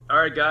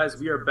All right, guys,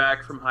 we are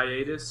back from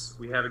hiatus.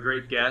 We have a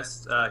great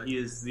guest. He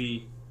is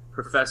the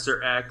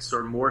Professor X,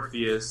 or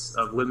Morpheus,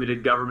 of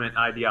limited government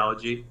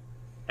ideology,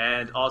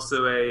 and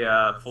also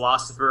a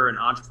philosopher and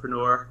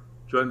entrepreneur,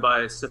 joined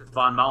by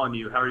Stefan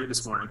Molyneux. How are you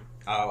this morning?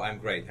 Oh, I'm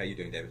great. How are you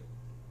doing, David?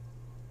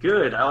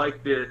 Good. I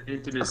like the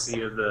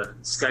intimacy of the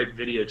Skype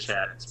video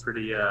chat. It's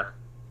pretty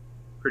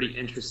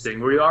interesting.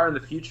 We are in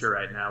the future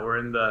right now. We're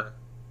in the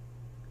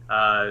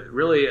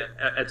really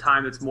a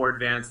time that's more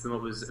advanced than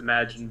what was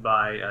imagined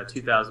by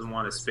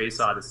 2001: A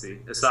Space Odyssey.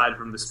 Aside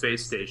from the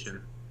space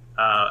station,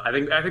 I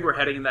think we're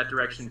heading in that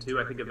direction too.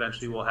 I think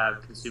eventually we'll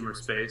have consumer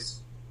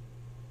space.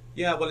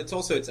 Yeah, well,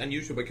 it's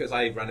unusual because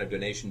I run a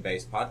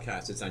donation-based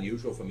podcast. It's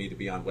unusual for me to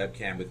be on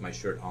webcam with my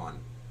shirt on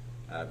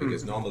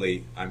because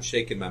normally I'm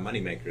shaking my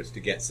moneymakers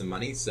to get some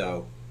money.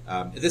 So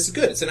this is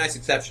good. It's a nice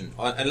exception,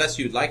 unless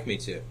you'd like me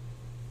to.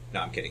 No,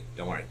 I'm kidding.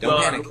 Don't worry.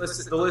 Don't panic.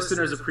 The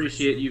listeners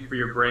appreciate you for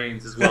your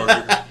brains as well.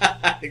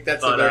 I think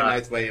that's a very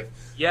nice way of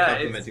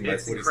complimenting my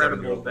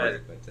incredible 47-year-old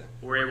that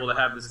we're able to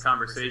have this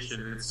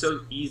conversation, and it's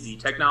so easy.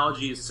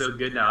 Technology is so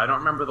good now. I don't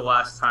remember the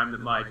last time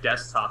that my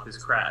desktop has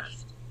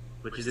crashed,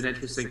 which is an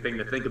interesting thing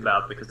to think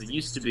about because it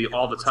used to be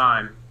all the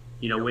time.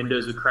 You know,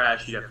 Windows would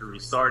crash, you'd have to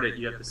restart it,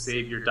 you'd have to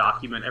save your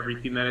document every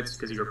few minutes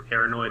because you were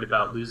paranoid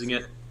about losing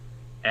it.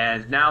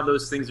 And now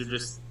those things are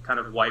just kind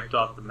of wiped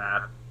off the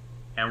map,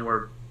 and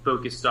we're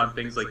focused on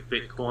things like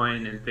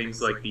Bitcoin and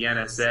things like the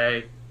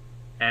NSA,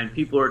 and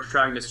people are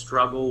trying to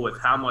struggle with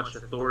how much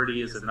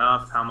authority is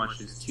enough, how much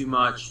is too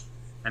much,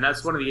 and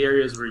that's one of the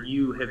areas where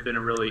you have been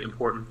a really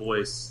important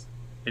voice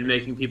in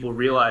making people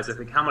realize, I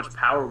think, how much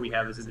power we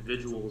have as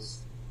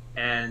individuals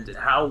and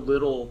how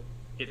little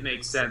it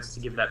makes sense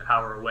to give that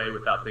power away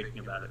without thinking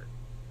about it.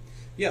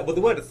 Yeah, well, the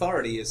word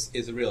authority is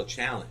a real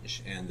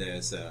challenge, and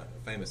there's a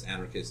famous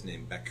anarchist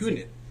named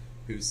Bakunin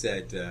who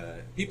said,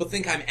 people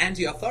think I'm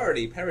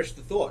anti-authority, perish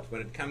the thought.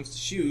 When it comes to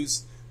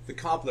shoes, the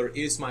cobbler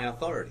is my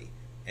authority.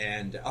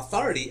 And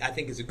authority, I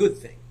think, is a good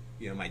thing.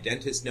 You know, my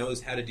dentist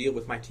knows how to deal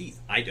with my teeth.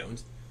 I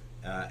don't.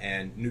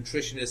 And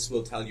nutritionists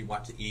will tell you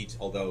what to eat,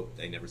 although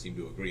they never seem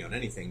to agree on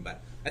anything.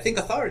 But I think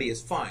authority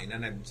is fine,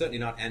 and I'm certainly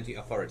not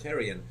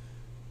anti-authoritarian.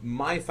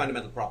 My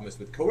fundamental problem is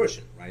with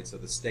coercion, right? So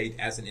the state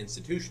as an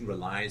institution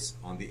relies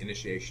on the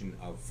initiation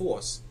of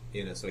force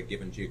in a sort of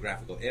given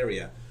geographical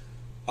area.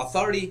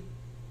 Authority,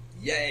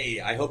 yay,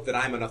 I hope that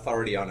I'm an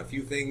authority on a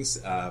few things,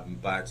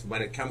 but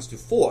when it comes to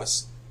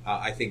force,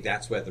 I think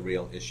that's where the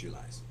real issue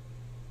lies.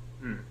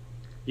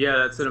 Yeah,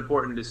 that's an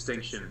important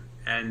distinction.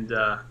 And,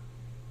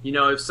 you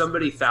know, if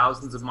somebody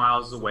thousands of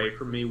miles away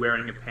from me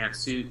wearing a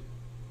pantsuit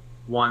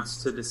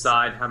wants to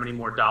decide how many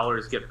more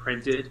dollars get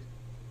printed,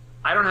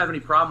 I don't have any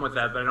problem with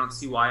that, but I don't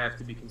see why I have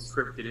to be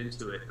conscripted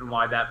into it and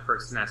why that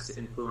person has to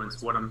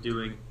influence what I'm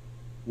doing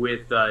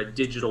with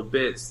digital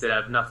bits that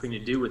have nothing to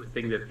do with the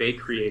thing that they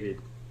created.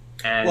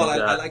 And, well,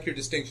 I like your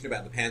distinction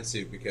about the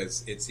pantsuit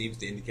because it seems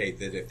to indicate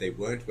that if they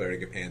weren't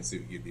wearing a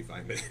pantsuit, you'd be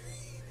fine. But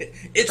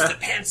it's the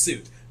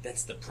pantsuit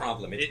that's the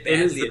problem. It's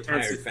badly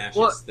attired fascists.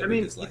 Well, I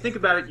mean, you think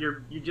about it.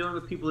 You're dealing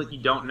with people that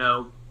you don't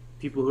know,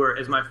 people who are,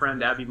 as my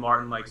friend Abby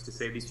Martin likes to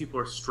say, these people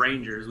are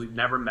strangers. We've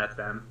never met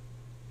them,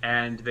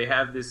 and they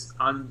have this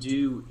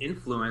undue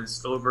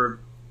influence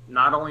over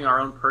not only our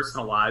own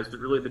personal lives,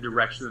 but really the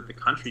direction that the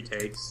country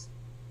takes.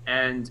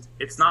 And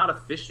it's not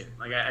efficient.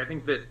 Like I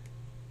think that.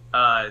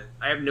 I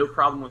have no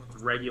problem with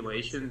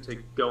regulation, to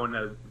go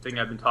into the thing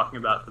I've been talking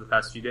about for the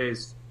past few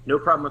days. No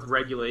problem with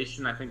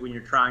regulation. I think when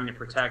you're trying to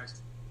protect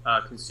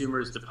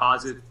consumers'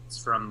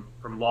 deposits from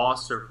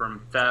loss or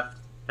from theft,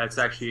 that's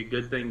actually a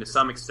good thing to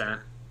some extent.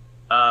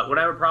 What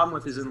I have a problem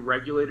with is when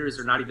regulators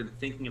are not even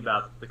thinking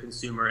about the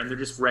consumer and they're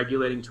just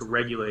regulating to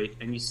regulate.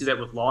 And you see that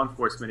with law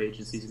enforcement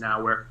agencies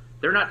now, where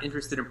they're not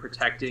interested in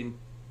protecting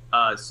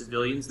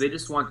civilians. They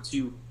just want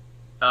to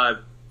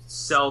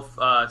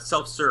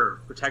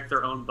self-serve, protect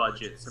their own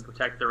budgets and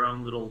protect their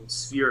own little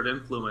sphere of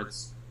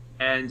influence.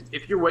 And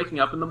if you're waking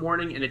up in the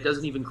morning and it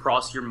doesn't even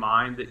cross your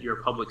mind that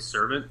you're a public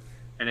servant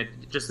and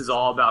it just is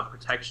all about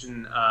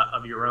protection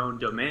of your own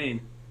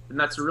domain, then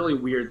that's a really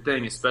weird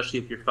thing, especially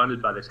if you're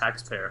funded by the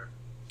taxpayer.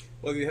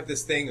 Well, you have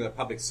this thing of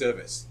public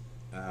service.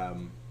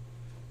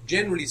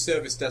 Generally,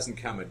 service doesn't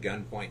come at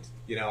gunpoint.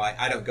 You know,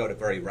 I don't go to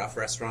very rough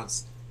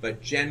restaurants, but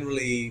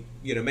generally,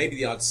 you know, maybe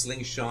the odd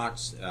slingshot,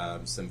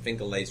 some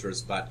finger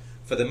lasers, but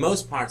for the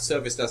most part,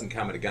 service doesn't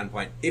come at a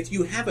gunpoint. If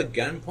you have a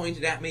gun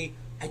pointed at me,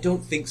 I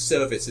don't think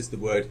service is the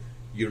word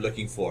you're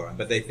looking for.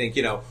 But they think,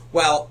 you know,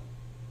 well,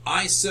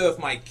 I serve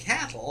my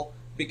cattle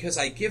because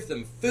I give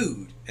them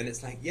food. And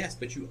it's like, yes,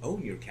 but you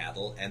own your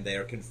cattle and they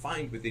are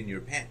confined within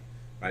your pen.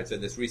 Right? So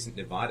this recent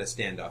Nevada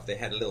standoff, they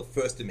had a little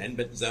First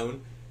Amendment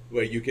zone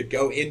where you could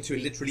go into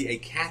literally a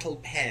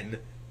cattle pen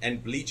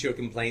and bleat your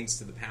complaints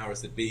to the powers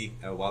that be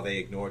while they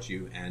ignored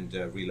you and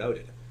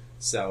reloaded.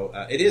 So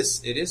it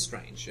is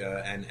strange,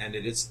 and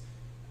it is.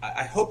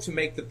 I hope to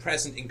make the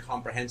present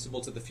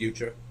incomprehensible to the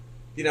future.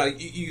 You know,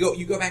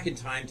 you go back in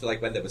time to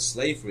like when there was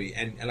slavery,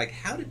 and like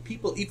how did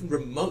people even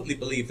remotely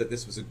believe that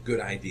this was a good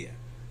idea?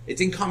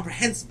 It's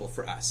incomprehensible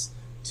for us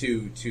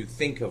to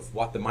think of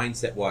what the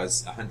mindset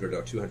was 100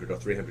 or 200 or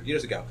 300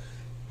 years ago.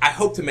 I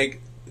hope to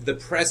make the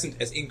present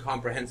as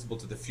incomprehensible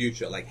to the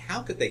future. Like,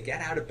 how could they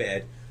get out of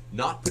bed,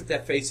 not put their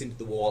face into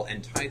the wall,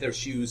 and tie their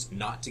shoes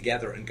not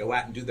together and go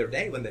out and do their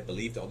day when they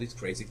believed all these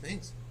crazy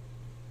things?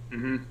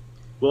 Mm-hmm.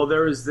 Well,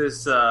 there was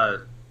this,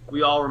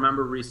 we all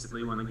remember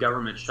recently when the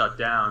government shut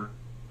down,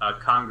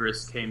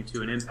 Congress came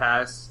to an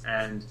impasse,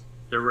 and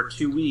there were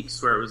 2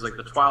 weeks where it was like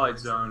the Twilight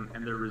Zone,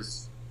 and there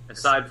was,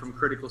 aside from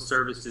critical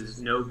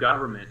services, no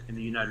government in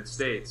the United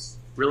States,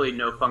 really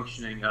no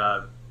functioning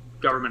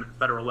government at the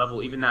federal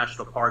level. Even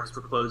national parks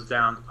were closed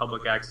down to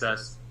public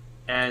access.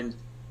 And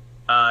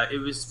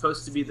it was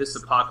supposed to be this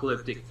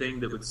apocalyptic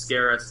thing that would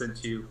scare us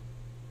into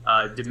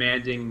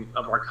demanding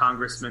of our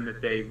congressmen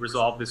that they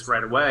resolve this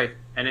right away.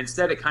 And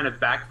instead it kind of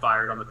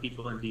backfired on the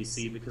people in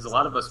D.C. because a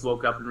lot of us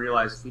woke up and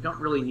realized we don't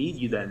really need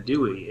you then,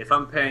 do we? If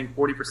I'm paying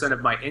 40%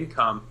 of my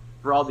income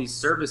for all these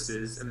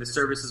services and the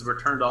services were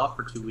turned off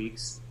for 2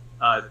 weeks,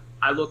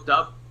 I looked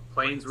up,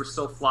 planes were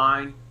still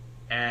flying,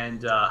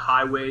 and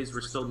highways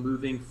were still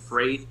moving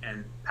freight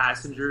and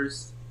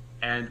passengers,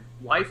 and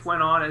life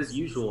went on as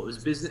usual. It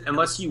was business,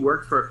 unless you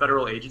worked for a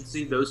federal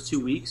agency. Those 2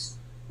 weeks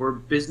were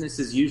business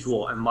as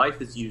usual and life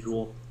as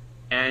usual,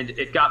 and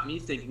it got me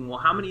thinking, well,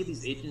 how many of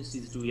these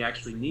agencies do we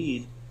actually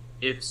need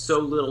if so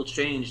little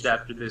changed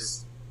after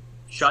this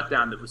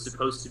shutdown that was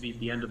supposed to be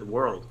the end of the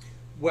world?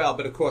 Well,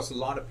 but of course a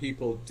lot of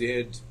people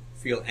did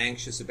feel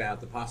anxious about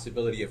the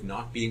possibility of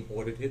not being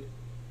audited.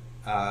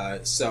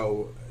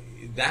 So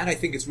that, I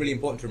think, is really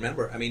important to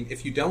remember. I mean,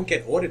 if you don't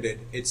get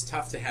audited, it's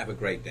tough to have a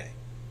great day.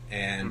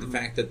 And the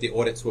fact that the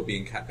audits were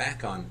being cut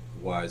back on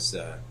was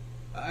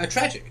a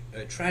tragic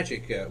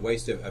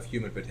waste of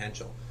human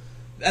potential.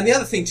 And the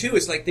other thing, too,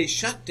 is like they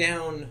shut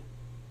down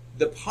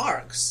the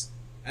parks,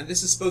 and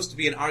this is supposed to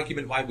be an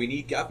argument why we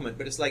need government,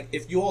 but it's like,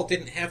 if you all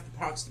didn't have the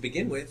parks to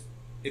begin with,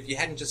 if you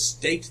hadn't just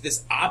staked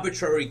this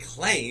arbitrary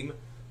claim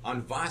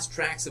on vast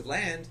tracts of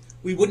land,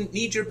 we wouldn't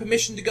need your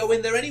permission to go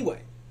in there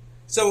anyway.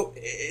 So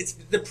it's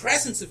the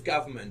presence of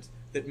government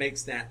that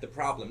makes that the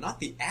problem,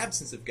 not the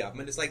absence of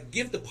government. It's like,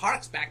 give the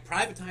parks back,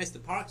 privatize the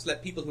parks,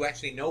 let people who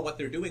actually know what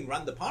they're doing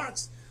run the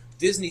parks.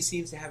 Disney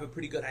seems to have a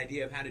pretty good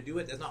idea of how to do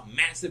it. There's not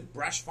massive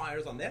brush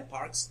fires on their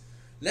parks.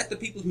 Let the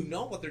people who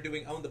know what they're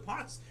doing own the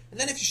parks. And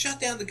then if you shut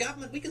down the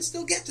government, we can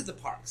still get to the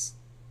parks.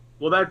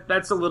 Well,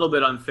 that's a little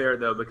bit unfair,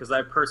 though, because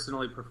I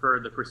personally prefer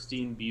the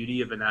pristine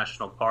beauty of a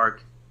national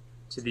park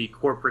to the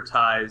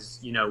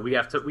corporatized, we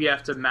have to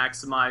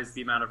maximize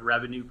the amount of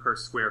revenue per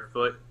square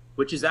foot,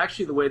 which is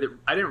actually the way that,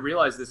 I didn't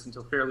realize this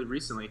until fairly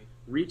recently,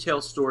 retail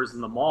stores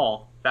in the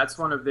mall, that's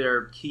one of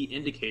their key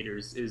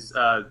indicators is,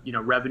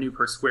 revenue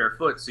per square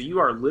foot. So you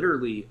are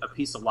literally a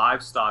piece of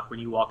livestock when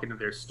you walk into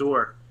their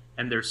store,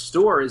 and their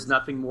store is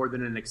nothing more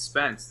than an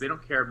expense. They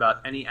don't care about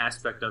any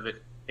aspect of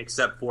it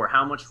except for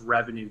how much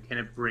revenue can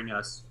it bring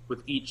us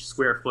with each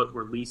square foot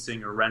we're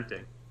leasing or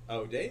renting.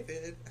 Oh,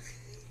 David.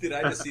 Did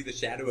I just see the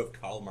shadow of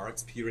Karl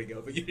Marx peering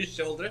over your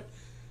shoulder?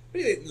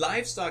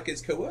 Livestock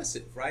is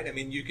coercive, right? I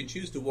mean, you can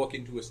choose to walk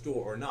into a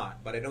store or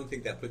not, but I don't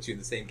think that puts you in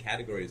the same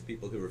category as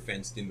people who are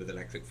fenced in with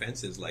electric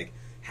fences, like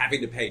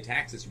having to pay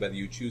taxes whether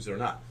you choose or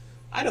not.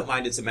 I don't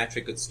mind it's a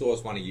metric that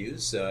stores want to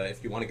use.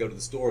 If you want to go to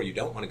the store or you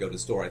don't want to go to the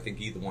store, I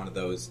think either one of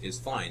those is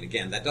fine.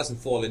 Again, that doesn't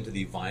fall into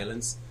the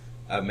violence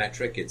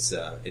metric. It's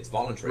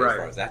voluntary as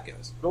far as that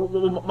goes. Well,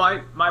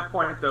 my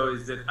point, though,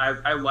 is that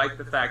I like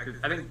the fact that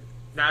I think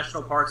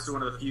national parks are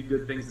one of the few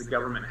good things the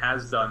government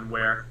has done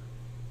where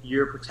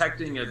you're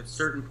protecting a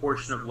certain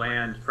portion of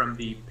land from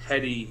the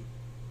petty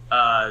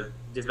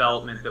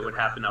development that would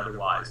happen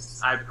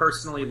otherwise. I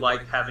personally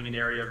like having an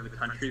area of the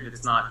country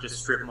that's not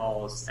just strip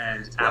malls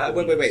and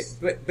Applebee's.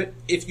 Wait. But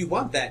if you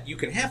want that, you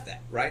can have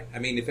that, right? I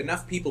mean, if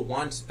enough people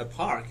want a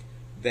park,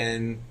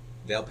 then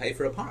they'll pay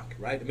for a park,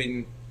 right? I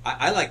mean,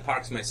 I like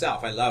parks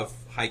myself. I love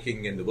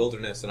hiking in the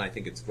wilderness, and I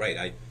think it's great.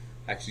 I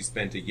actually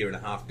spent 1.5 years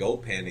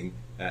gold panning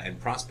and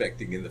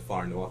prospecting in the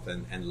far north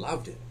and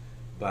loved it.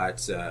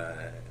 But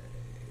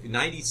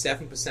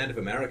 97% of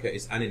America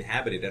is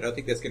uninhabited. I don't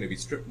think there's going to be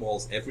strip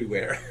malls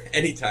everywhere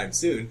anytime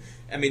soon.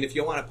 I mean, if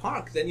you want a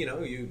park, then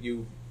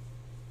you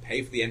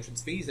pay for the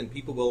entrance fees, and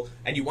people will.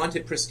 And you want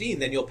it pristine,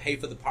 then you'll pay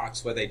for the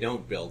parks where they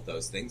don't build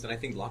those things. And I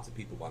think lots of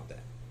people want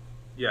that.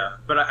 Yeah,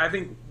 but I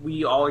think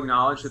we all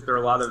acknowledge that there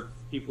are a lot of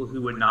people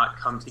who would not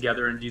come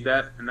together and do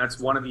that, and that's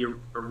one of the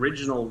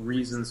original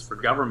reasons for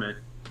government.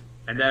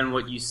 And then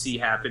what you see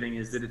happening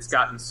is that it's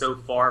gotten so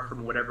far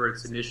from whatever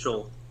its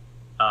initial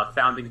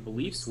founding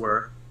beliefs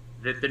were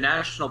that the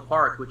national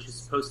park, which is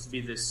supposed to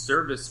be this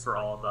service for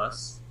all of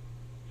us,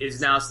 is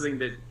now something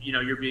that,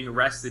 you're being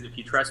arrested if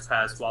you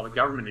trespass while the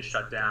government is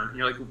shut down. And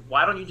you're like,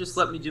 why don't you just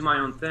let me do my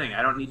own thing?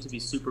 I don't need to be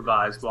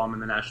supervised while I'm in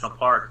the national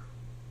park.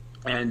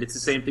 And it's the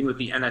same thing with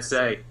the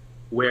NSA,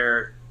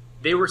 where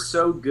they were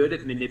so good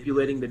at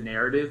manipulating the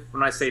narrative.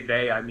 When I say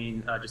they, I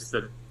mean just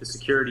the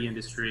security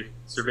industry,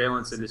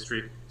 surveillance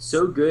industry,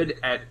 so good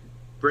at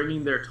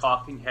bringing their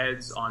talking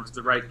heads onto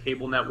the right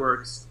cable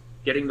networks,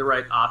 getting the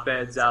right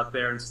op-eds out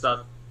there and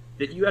stuff,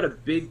 that you had a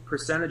big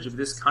percentage of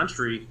this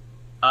country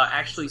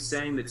actually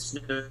saying that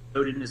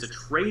Snowden is a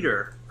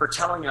traitor for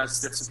telling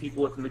us that some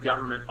people within the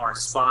government are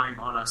spying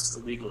on us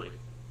illegally.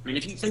 I mean,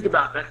 if you think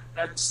about that,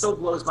 that still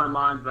blows my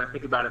mind when I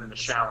think about it in the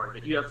shower,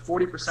 that you have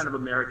 40% of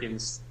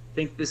Americans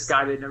think this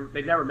guy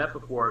they've never met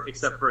before,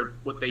 except for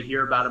what they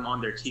hear about him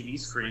on their TV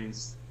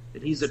screens,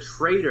 that he's a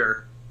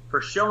traitor for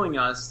showing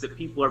us that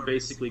people are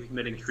basically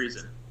committing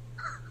treason.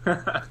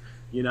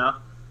 You know?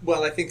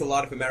 Well, I think a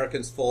lot of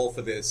Americans fall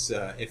for this,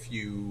 if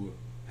you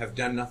have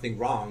done nothing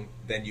wrong,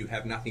 then you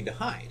have nothing to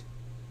hide.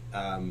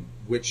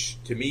 Which,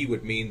 to me,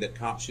 would mean that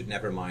cops should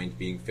never mind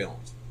being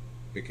filmed.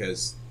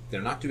 Because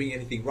they're not doing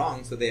anything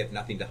wrong, so they have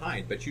nothing to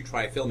hide. But you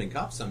try filming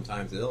cops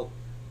sometimes, they'll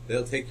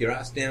take your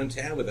ass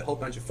downtown with a whole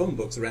bunch of phone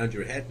books around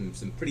your head and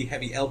some pretty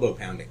heavy elbow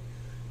pounding.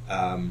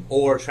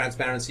 Or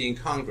transparency in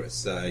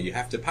Congress. You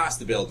have to pass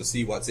the bill to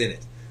see what's in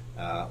it.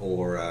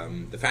 Or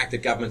the fact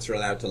that governments are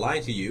allowed to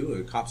lie to you,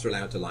 or cops are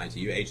allowed to lie to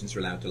you, agents are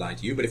allowed to lie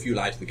to you, but if you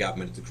lie to the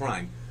government, it's a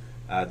crime.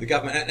 The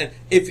government, and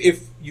if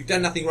you've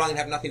done nothing wrong and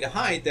have nothing to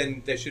hide,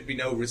 then there should be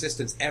no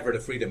resistance ever to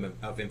Freedom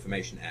of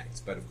Information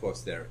Acts. But of course,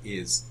 there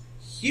is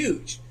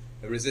huge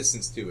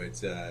resistance to it,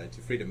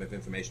 to Freedom of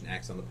Information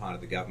Acts on the part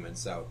of the government.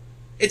 So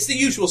it's the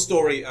usual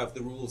story of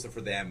the rules are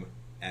for them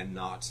and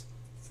not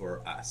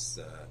for us.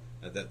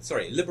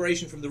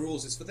 Liberation from the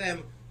rules is for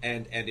them,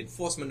 and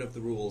enforcement of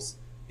the rules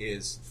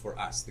is for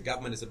us. The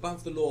government is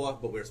above the law,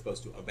 but we're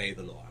supposed to obey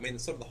the law. I mean,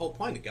 sort of the whole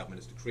point of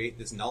government is to create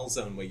this null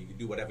zone where you can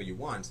do whatever you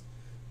want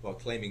while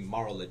claiming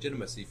moral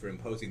legitimacy for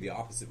imposing the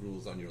opposite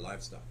rules on your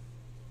lifestyle.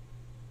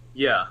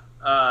 Yeah.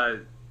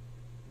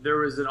 There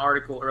was an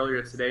article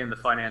earlier today in the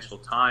Financial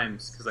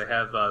Times, because I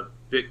have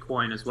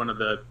Bitcoin as one of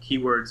the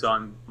keywords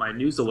on my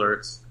news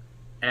alerts,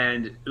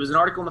 and it was an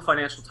article in the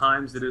Financial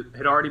Times that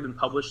had already been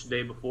published the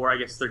day before. I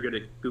guess they're good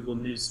at Google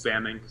News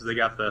spamming because they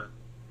got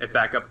it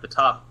back up at the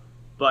top.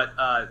 But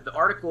the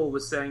article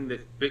was saying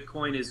that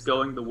Bitcoin is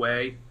going the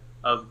way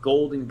of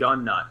gold and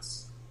gun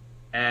nuts,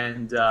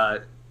 and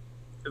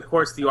of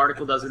course the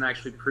article doesn't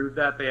actually prove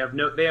that. They have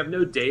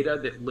no data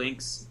that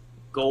links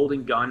gold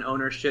and gun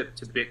ownership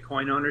to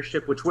Bitcoin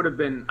ownership, which would have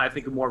been, I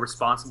think, a more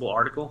responsible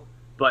article.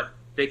 But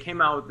they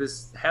came out with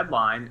this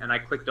headline, and I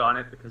clicked on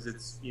it because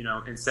it's,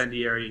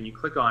 incendiary, and you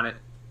click on it.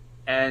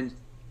 And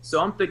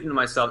so I'm thinking to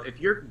myself, if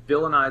you're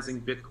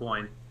villainizing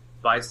Bitcoin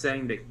by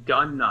saying that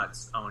gun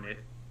nuts own it,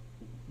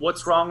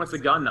 what's wrong with the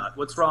gun nut?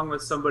 What's wrong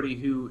with somebody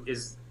who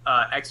is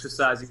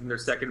exercising their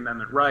Second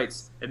Amendment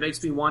rights? It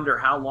makes me wonder,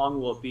 how long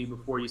will it be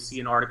before you see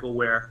an article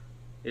where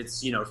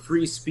it's,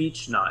 free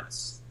speech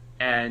nuts?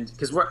 And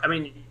because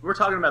we're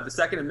talking about the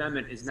Second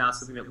Amendment is now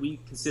something that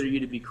we consider you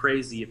to be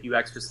crazy if you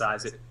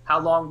exercise it. How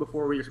long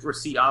before we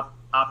see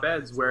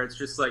op-eds where it's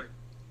just like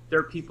there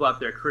are people out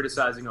there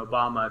criticizing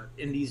Obama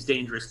in these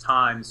dangerous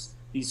times?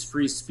 These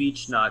free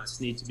speech nuts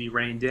need to be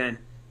reined in.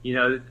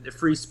 The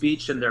free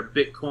speech and their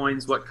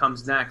Bitcoins, what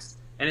comes next?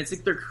 And it's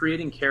like they're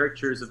creating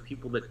characters of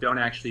people that don't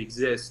actually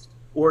exist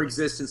or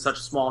exist in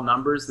such small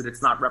numbers that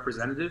it's not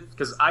representative.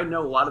 Because I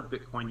know a lot of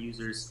Bitcoin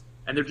users,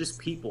 and they're just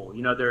people.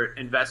 They're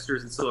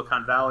investors in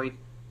Silicon Valley.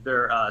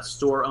 They're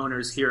store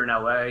owners here in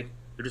LA.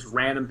 They're just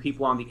random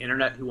people on the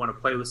internet who want to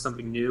play with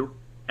something new.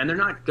 And they're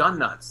not gun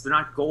nuts. They're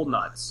not gold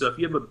nuts. So if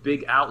you have a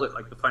big outlet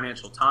like the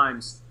Financial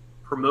Times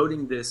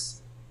promoting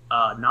this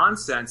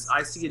nonsense,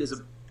 I see it as a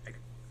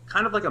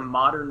kind of like a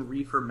modern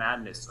reefer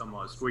madness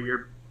almost, where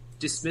you're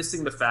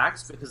dismissing the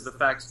facts because the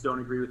facts don't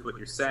agree with what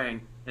you're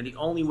saying. And the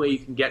only way you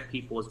can get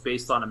people is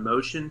based on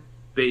emotion,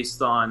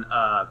 based on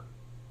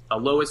a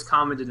lowest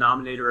common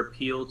denominator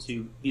appeal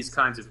to these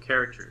kinds of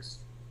characters.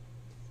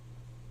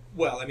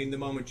 Well, the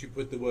moment you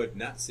put the word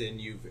nuts in,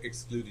 you've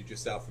excluded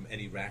yourself from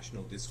any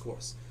rational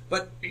discourse.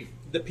 But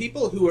the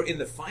people who are in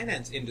the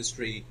finance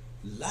industry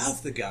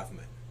love the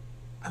government.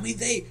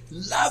 They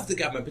love the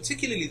government,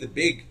 particularly the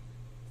big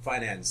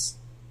finance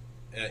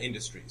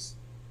industries,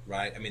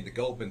 right? The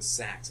Goldman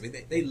Sachs.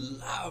 They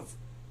love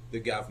the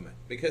government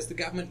because the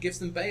government gives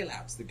them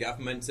bailouts. The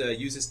government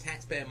uses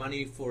taxpayer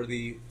money for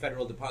the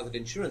Federal Deposit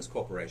Insurance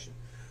Corporation.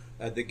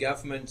 The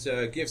government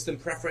gives them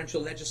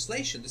preferential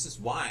legislation. This is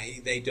why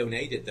they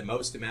donated the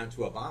most amount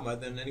to Obama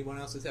than anyone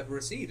else has ever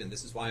received, and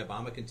this is why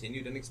Obama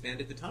continued and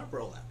expanded the TARP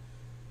rollout.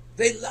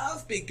 They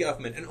love big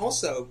government, and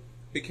also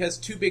because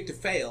too big to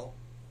fail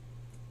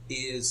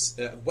is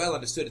well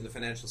understood in the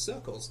financial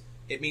circles.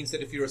 It means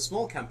that if you're a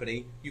small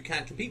company, you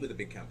can't compete with a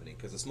big company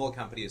because a small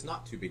company is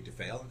not too big to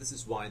fail. And this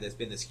is why there's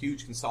been this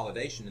huge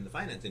consolidation in the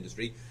finance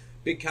industry.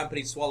 Big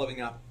companies swallowing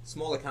up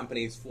smaller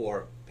companies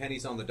for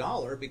pennies on the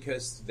dollar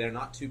because they're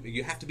not too big.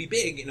 You have to be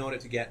big in order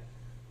to get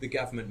the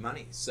government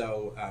money.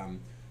 So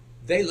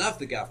they love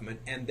the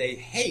government and they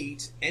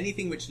hate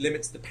anything which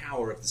limits the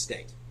power of the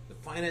state. The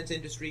finance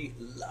industry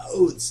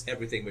loathes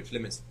everything which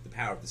limits the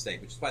power of the state,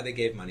 which is why they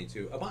gave money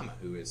to Obama,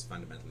 who is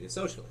fundamentally a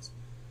socialist.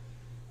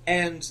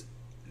 And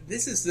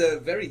this is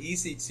very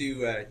easy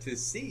to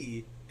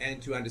see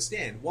and to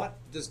understand. What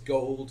does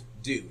gold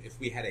do? If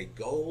we had a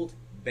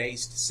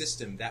gold-based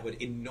system, that would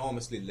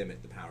enormously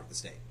limit the power of the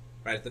state.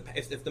 Right?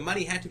 If the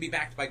money had to be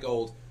backed by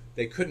gold,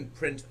 they couldn't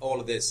print all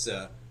of this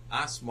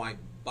ass-white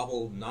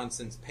bubble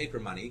nonsense paper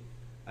money.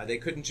 They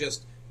couldn't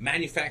just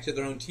manufacture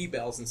their own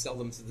T-bills and sell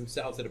them to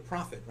themselves at a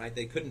profit, right?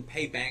 They couldn't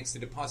pay banks to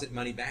deposit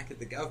money back at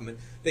the government.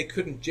 They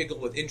couldn't jiggle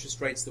with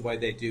interest rates the way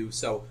they do.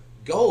 So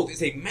gold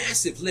is a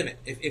massive limit.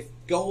 If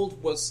gold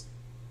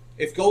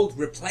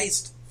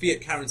replaced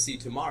fiat currency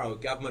tomorrow,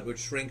 government would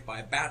shrink by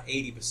about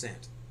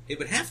 80%. It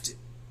would have to.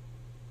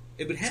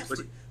 It would have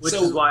to. Which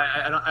is why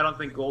I don't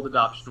think gold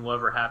adoption will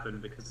ever happen,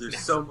 because there's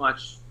so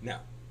much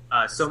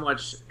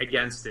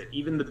against it.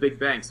 Even the big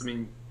banks. I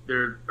mean,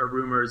 there are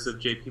rumors of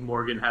J.P.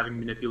 Morgan having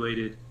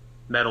manipulated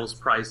metals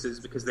prices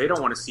because they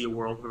don't want to see a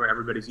world where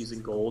everybody's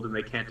using gold and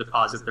they can't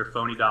deposit their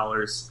phony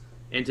dollars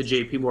into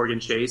J.P. Morgan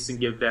Chase and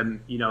give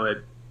them,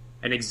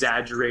 an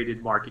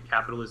exaggerated market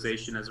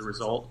capitalization as a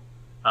result.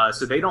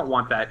 So they don't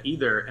want that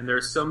either. And there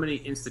are so many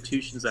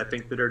institutions, I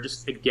think, that are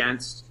just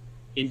against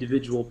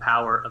individual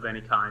power of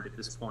any kind at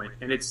this point.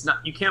 And it's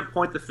not, you can't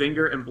point the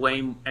finger and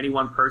blame any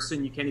one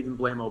person. You can't even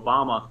blame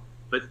Obama.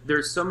 But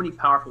there's so many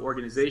powerful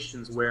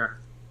organizations where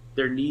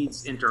their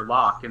needs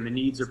interlock, and the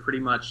needs are pretty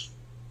much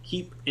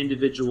keep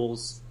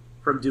individuals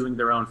from doing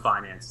their own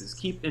finances,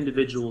 keep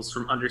individuals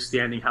from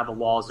understanding how the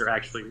laws are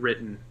actually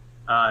written,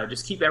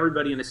 just keep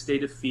everybody in a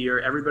state of fear,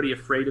 everybody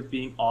afraid of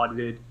being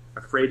audited,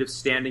 afraid of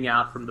standing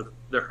out from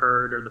the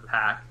herd or the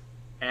pack,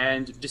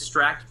 and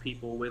distract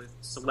people with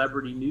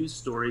celebrity news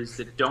stories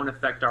that don't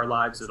affect our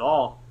lives at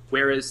all,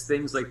 whereas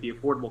things like the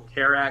Affordable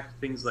Care Act,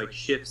 things like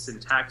shifts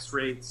in tax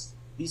rates,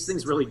 these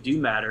things really do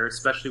matter,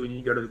 especially when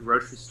you go to the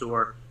grocery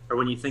store or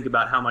when you think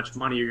about how much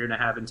money you're going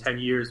to have in 10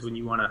 years when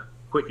you want to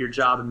quit your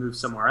job and move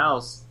somewhere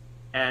else.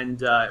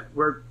 And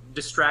we're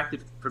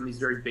distracted from these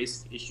very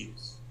basic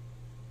issues.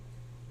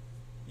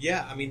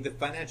 Yeah, I mean, the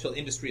financial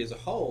industry as a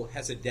whole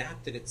has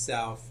adapted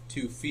itself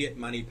to fiat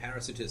money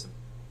parasitism.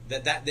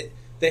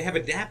 They have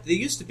adapted. They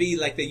used to be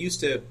like they used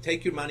to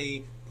take your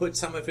money, put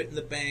some of it in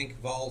the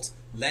bank vault,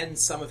 lend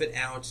some of it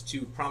out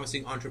to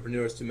promising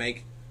entrepreneurs to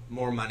make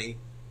more money.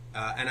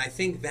 And I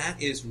think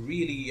that is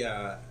really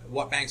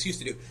what banks used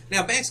to do.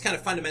 Now, banks kind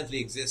of fundamentally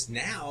exist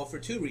now for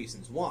two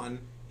reasons.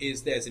 One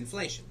is there's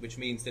inflation, which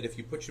means that if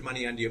you put your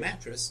money under your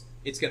mattress,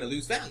 it's going to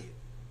lose value.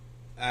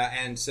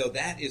 And so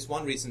that is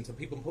one reason. So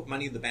people put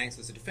money in the banks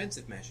as a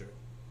defensive measure.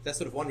 That's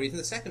sort of one reason.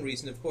 The second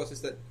reason, of course,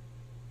 is that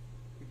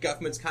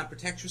governments can't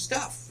protect your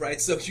stuff, right?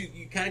 So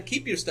you can't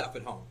keep your stuff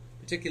at home,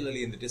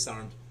 particularly in the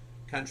disarmed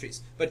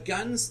countries. But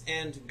guns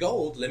and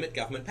gold limit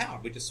government power.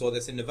 We just saw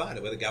this in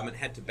Nevada, where the government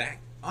had to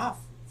back off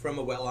from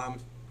a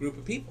well-armed group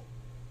of people.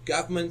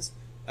 Governments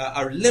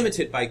are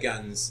limited by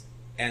guns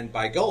and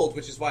by gold,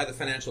 which is why the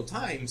Financial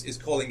Times is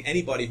calling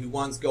anybody who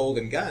wants gold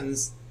and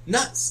guns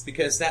nuts,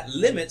 because that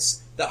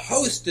limits the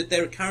host that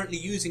they're currently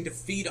using to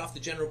feed off the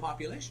general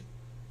population.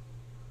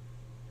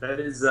 That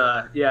is,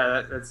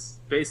 that's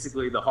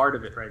basically the heart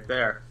of it right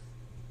there.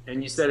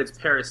 And you said it's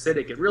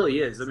parasitic. It really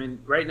is. I mean,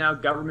 right now,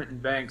 government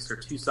and banks are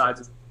two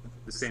sides of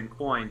the same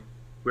coin,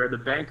 where the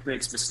bank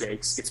makes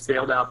mistakes, gets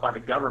bailed out by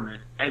the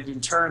government, and in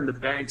turn, the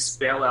banks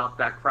bail out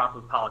that crop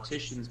of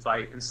politicians by,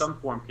 in some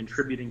form,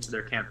 contributing to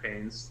their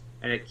campaigns.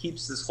 And it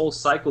keeps this whole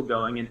cycle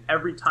going, and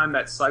every time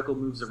that cycle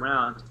moves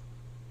around,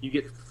 you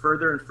get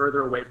further and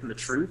further away from the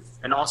truth,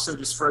 and also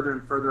just further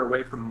and further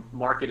away from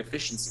market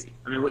efficiency.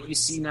 I mean, what you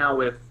see now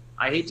with,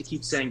 I hate to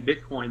keep saying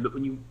Bitcoin, but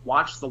when you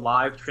watch the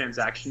live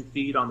transaction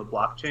feed on the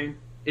blockchain,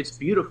 it's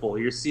beautiful.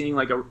 You're seeing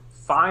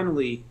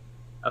finally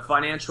a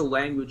financial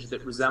language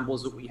that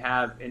resembles what we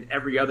have in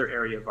every other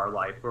area of our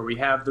life, where we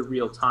have the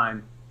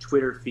real-time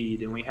Twitter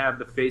feed and we have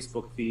the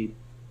Facebook feed,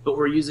 but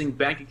we're using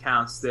bank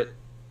accounts that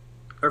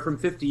are from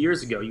 50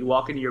 years ago. You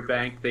walk into your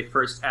bank, they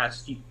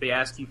ask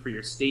you for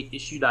your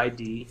state-issued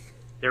ID.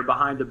 They're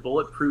behind a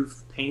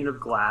bulletproof pane of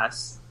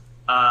glass.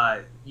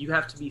 You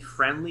have to be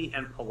friendly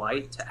and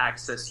polite to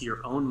access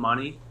your own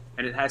money,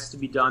 and it has to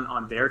be done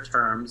on their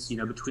terms,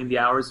 between the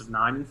hours of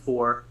 9 and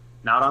 4,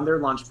 not on their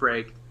lunch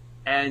break.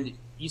 And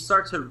you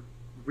start to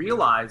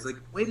realize,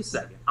 wait a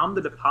second, I'm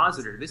the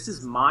depositor. This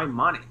is my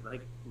money,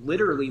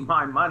 literally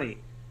my money.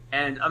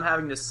 And I'm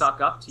having to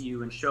suck up to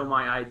you and show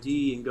my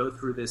ID and go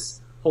through this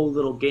whole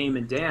little game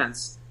and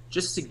dance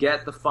just to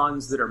get the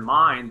funds that are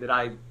mine that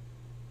I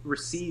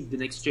received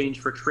in exchange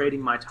for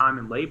trading my time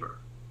and labor.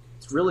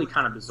 It's really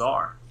kind of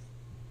bizarre.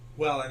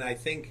 Well, and I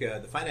think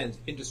the finance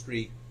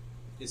industry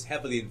is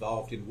heavily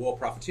involved in war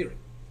profiteering.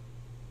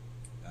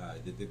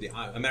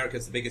 America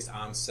is the biggest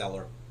arms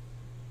seller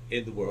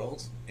in the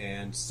world,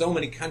 and so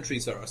many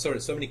companies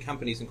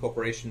and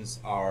corporations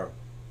are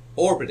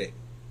orbiting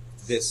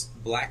this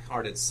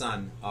black-hearted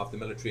son of the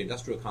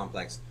military-industrial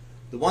complex.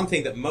 The one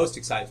thing that most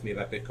excites me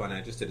about Bitcoin, and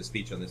I just did a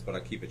speech on this, but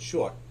I'll keep it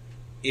short,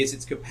 is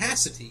its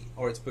capacity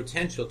or its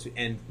potential to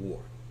end war,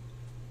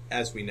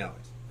 as we know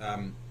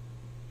it.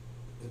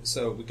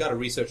 So we've got a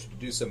researcher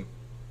to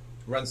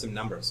run some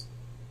numbers.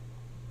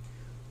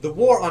 The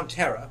war on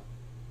terror,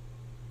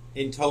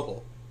 in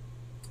total,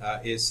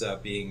 is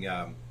being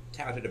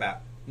touted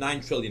about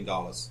 $9 trillion,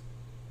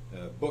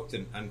 booked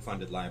and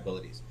unfunded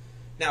liabilities.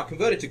 Now,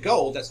 converted to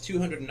gold, that's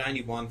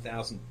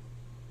 291,000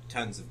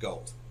 tons of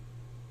gold.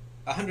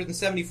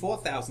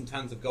 174,000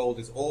 tons of gold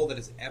is all that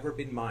has ever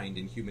been mined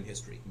in human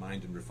history,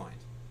 mined and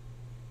refined.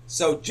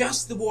 So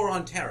just the war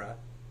on terror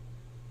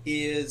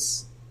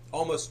is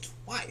almost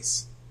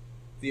twice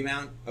the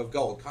amount of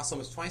gold, costs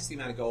almost twice the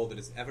amount of gold that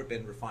has ever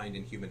been refined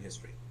in human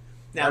history.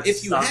 Now,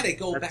 if you had a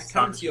gold-backed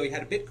currency or you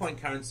had a Bitcoin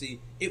currency,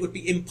 it would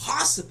be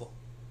impossible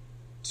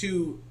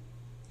to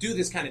do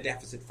this kind of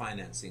deficit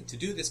financing, to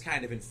do this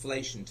kind of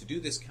inflation, to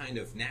do this kind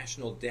of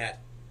national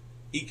debt,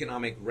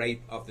 economic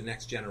rape of the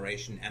next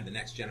generation and the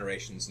next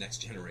generation's next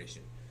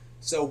generation.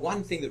 So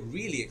one thing that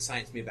really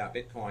excites me about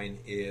Bitcoin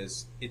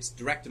is its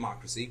direct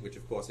democracy, which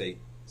of course a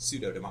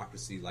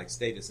pseudo-democracy like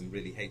statism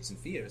really hates and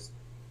fears,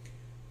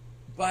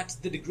 but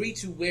the degree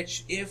to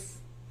which if,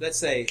 let's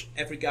say,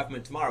 every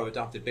government tomorrow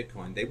adopted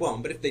Bitcoin, they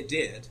won't, but if they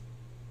did,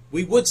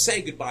 we would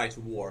say goodbye to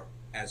war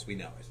as we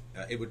know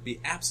it. It would be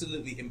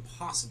absolutely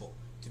impossible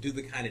to do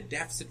the kind of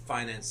deficit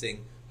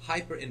financing,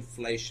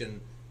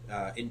 hyperinflation,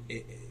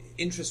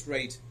 interest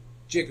rate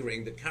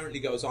jiggering that currently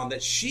goes on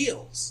that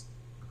shields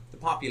the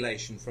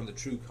population from the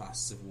true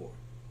costs of war.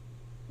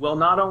 Well,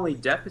 not only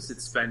deficit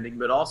spending,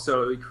 but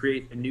also it would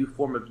create a new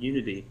form of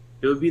unity.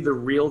 It would be the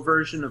real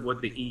version of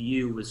what the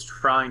EU was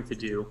trying to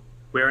do,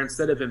 where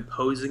instead of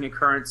imposing a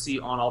currency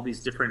on all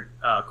these different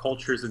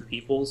cultures and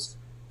peoples,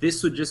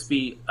 this would just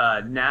be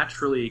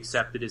naturally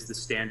accepted as the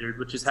standard,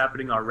 which is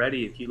happening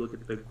already if you look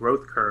at the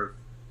growth curve.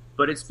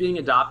 But it's being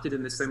adopted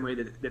in the same way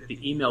that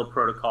the email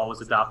protocol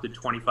was adopted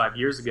 25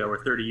 years ago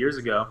or 30 years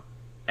ago,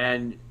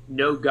 and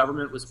no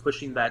government was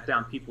pushing that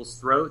down people's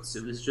throats.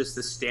 It was just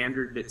a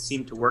standard that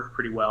seemed to work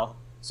pretty well.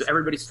 So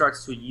everybody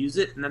starts to use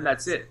it, and then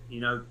that's it.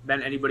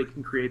 Then anybody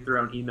can create their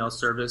own email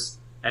service.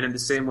 And in the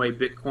same way,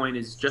 Bitcoin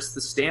is just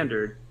the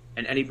standard,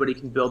 and anybody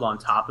can build on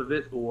top of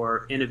it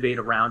or innovate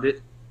around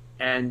it.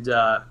 And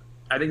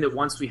I think that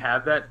once we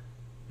have that,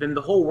 then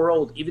the whole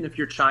world, even if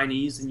you're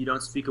Chinese and you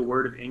don't speak a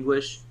word of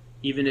English,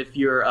 even if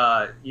you're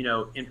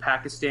in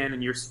Pakistan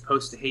and you're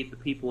supposed to hate the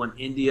people in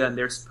India and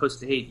they're supposed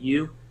to hate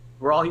you,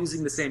 we're all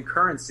using the same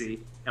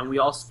currency and we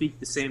all speak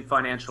the same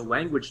financial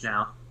language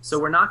now. So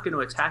we're not going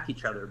to attack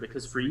each other,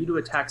 because for you to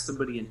attack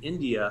somebody in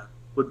India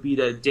would be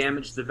to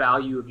damage the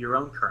value of your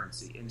own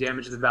currency and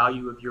damage the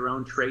value of your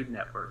own trade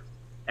network.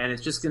 And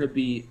it's just going to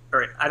be,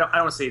 or I don't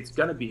want to say it's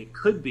going to be, it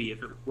could be,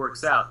 if it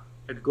works out,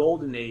 a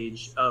golden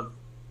age of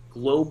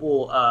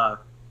global,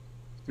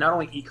 not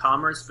only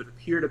e-commerce, but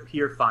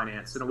peer-to-peer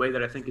finance in a way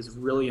that I think is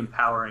really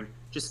empowering.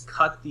 Just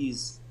cut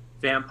these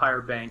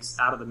vampire banks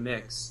out of the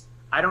mix.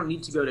 I don't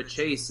need to go to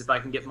Chase if I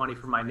can get money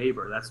from my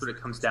neighbor. That's what it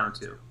comes down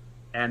to.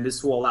 And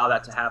this will allow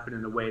that to happen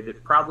in a way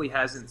that probably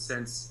hasn't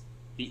since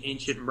the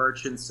ancient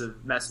merchants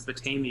of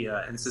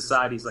Mesopotamia and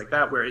societies like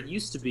that, where it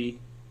used to be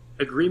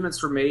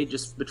agreements were made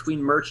just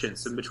between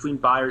merchants and between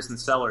buyers and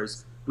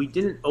sellers. We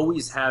didn't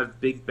always have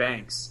big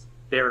banks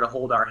there to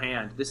hold our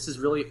hand. This has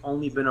really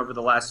only been over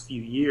the last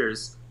few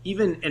years.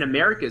 Even in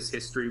America's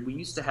history, we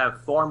used to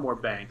have far more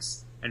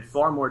banks and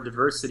far more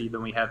diversity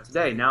than we have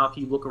today. Now, if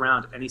you look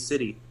around any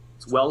city,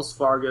 it's Wells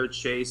Fargo,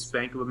 Chase,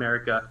 Bank of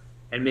America,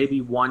 and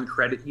maybe one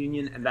credit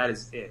union, and that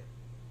is it.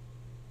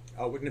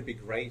 Oh, wouldn't it be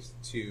great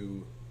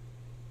to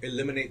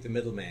eliminate the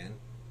middleman,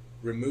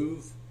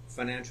 remove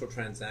financial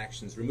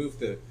transactions, remove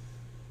the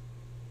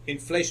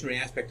inflationary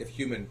aspect of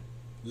human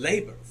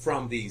labor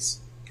from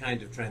these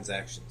kind of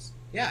transactions?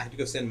 Yeah, I had to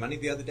go send money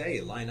the other day.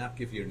 You line up,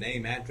 give your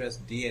name, address,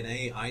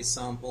 DNA, eye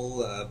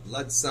sample,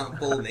 blood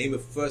sample, name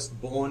of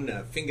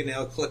firstborn,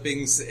 fingernail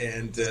clippings,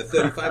 and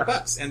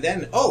 $35. And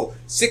then,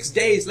 6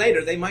 days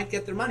later, they might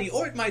get their money,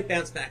 or it might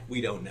bounce back.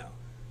 We don't know.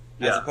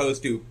 As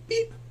opposed to,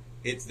 beep,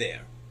 it's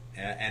there,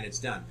 and it's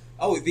done.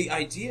 Oh, the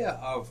idea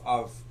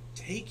of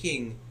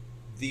taking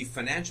the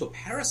financial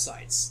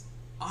parasites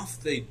off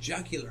the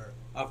jugular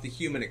of the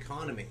human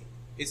economy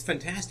is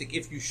fantastic.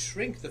 If you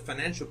shrink the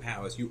financial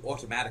powers, you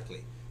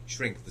automatically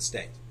shrink the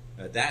state.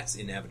 That's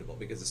inevitable,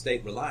 because the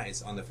state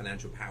relies on the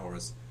financial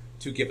powers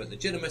to give it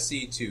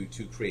legitimacy,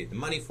 to create the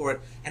money for it.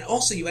 And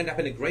also you end up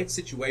in a great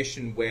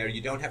situation where you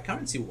don't have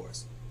currency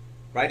wars.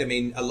 Right? I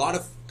mean, a lot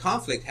of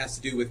conflict has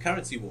to do with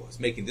currency wars,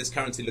 making this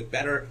currency look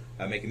better,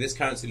 making this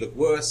currency look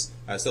worse,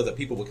 so that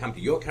people will come to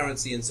your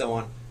currency and so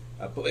on.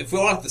 But if we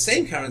all have the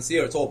same currency,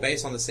 or it's all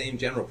based on the same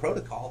general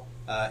protocol,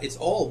 it's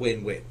all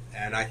win-win.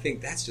 And I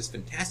think that's just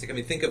fantastic. I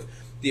mean, think of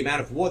the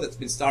amount of war that's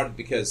been started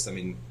because, I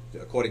mean,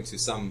 according to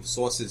some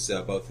sources,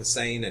 both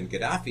Hussein and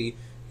Gaddafi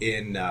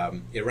in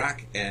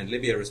Iraq and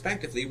Libya,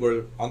 respectively,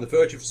 were on the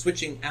verge of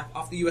switching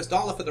off the US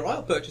dollar for their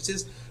oil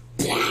purchases.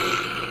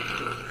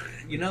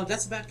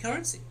 That's about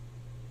currency.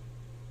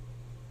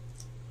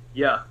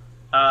 Yeah.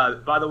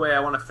 By the way, I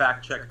want to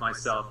fact check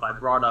myself. I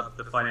brought up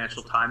the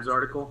Financial Times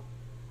article.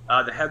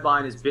 The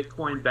headline is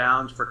Bitcoin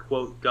bound for,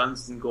 quote,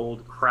 guns and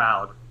gold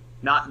crowd.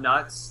 Not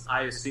nuts.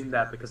 I assume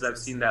that because I've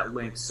seen that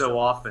link so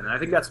often. And I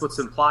think that's what's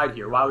implied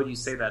here. Why would you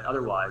say that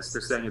otherwise?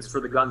 They're saying it's for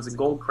the guns and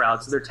gold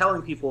crowd. So they're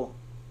telling people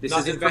this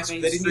is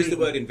investors. They didn't use the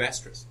word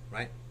investors,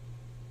 right?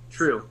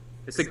 True.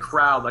 It's a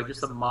crowd, like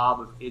just a mob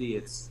of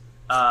idiots.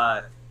 So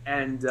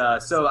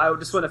I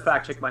just want to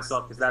fact check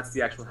myself because that's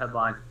the actual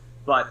headline.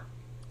 But,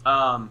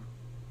 and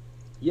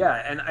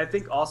I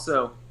think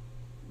also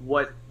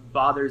what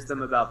bothers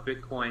them about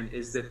Bitcoin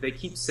is that they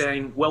keep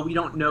saying, well, we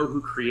don't know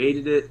who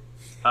created it.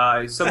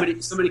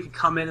 Somebody could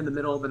come in the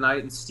middle of the night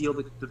and steal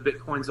the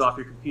Bitcoins off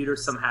your computer,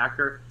 some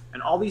hacker.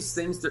 And all these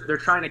things, they're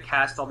trying to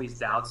cast all these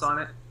doubts on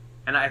it.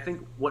 And I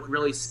think what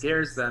really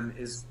scares them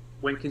is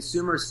when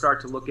consumers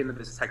start to look into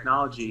this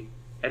technology,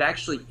 it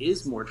actually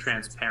is more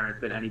transparent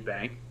than any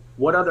bank.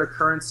 What other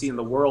currency in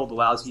the world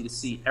allows you to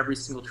see every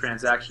single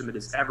transaction that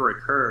has ever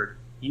occurred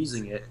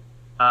using it?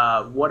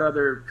 What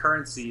other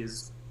currency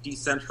is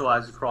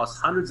decentralized across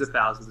hundreds of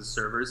thousands of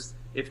servers?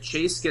 If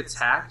Chase gets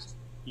hacked,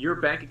 your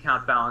bank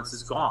account balance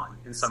is gone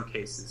in some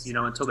cases,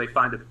 until they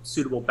find a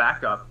suitable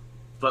backup.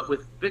 But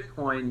with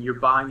Bitcoin, you're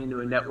buying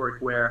into a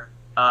network where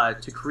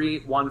to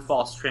create one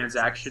false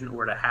transaction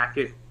or to hack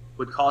it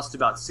would cost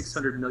about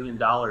 $600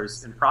 million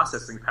in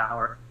processing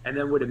power, and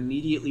then would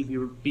immediately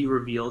be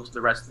revealed to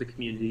the rest of the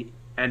community,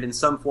 and in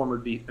some form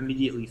would be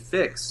immediately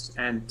fixed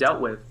and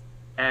dealt with.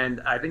 And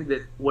I think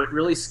that what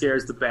really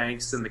scares the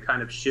banks and the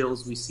kind of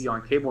shills we see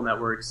on cable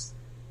networks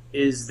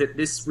is that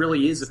this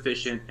really is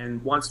efficient,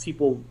 and once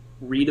people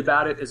read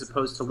about it as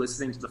opposed to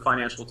listening to the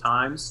Financial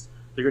Times,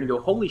 they're going to go,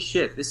 holy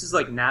shit, this is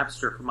like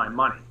Napster for my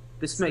money.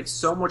 This makes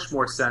so much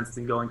more sense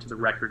than going to the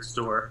record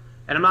store.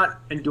 And I'm not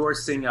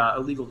endorsing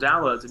illegal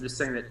downloads. I'm just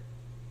saying that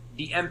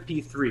the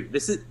MP3,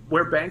 this is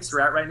where banks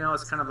are at right now.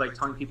 Is kind of like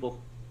telling people,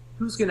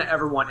 who's going to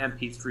ever want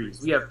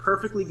MP3s? We have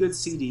perfectly good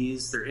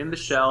CDs. They're in the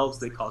shelves.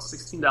 They cost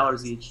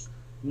 $16 each.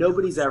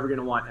 Nobody's ever going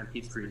to want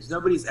MP3s.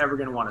 Nobody's ever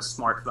going to want a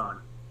smartphone.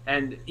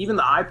 And even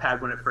the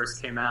iPad, when it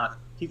first came out,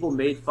 people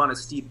made fun of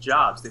Steve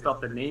Jobs. They thought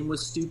the name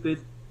was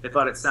stupid. They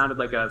thought it sounded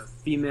like a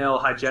female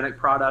hygienic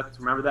product.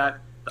 Remember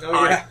that? The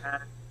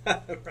iPad.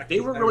 Right.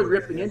 They were really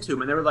ripping into him,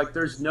 and they were like,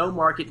 there's no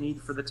market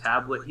need for the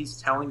tablet. He's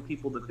telling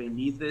people that they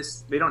need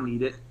this. They don't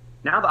need it.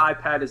 Now the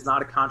iPad is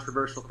not a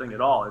controversial thing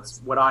at all.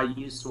 It's what I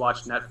use to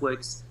watch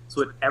Netflix. It's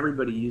what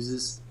everybody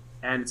uses,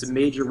 and it's a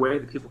major way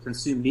that people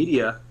consume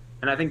media.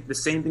 And I think the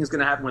same thing is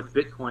going to happen with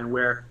Bitcoin,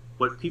 where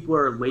what people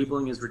are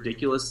labeling as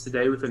ridiculous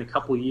today within a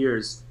couple of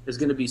years is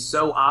going to be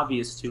so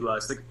obvious to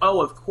us. Like,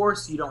 oh, of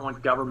course you don't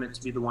want government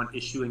to be the one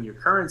issuing your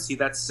currency.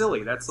 That's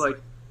silly. That's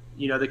like,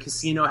 the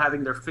casino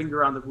having their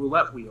finger on the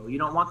roulette wheel. You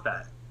don't want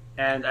that.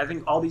 And I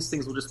think all these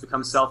things will just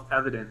become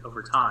self-evident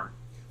over time.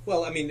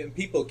 Well, I mean,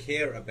 people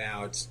care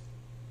about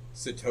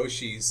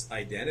Satoshi's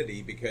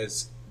identity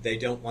because they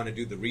don't want to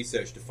do the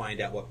research to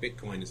find out what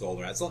Bitcoin is all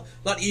about. It's a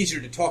lot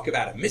easier to talk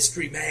about a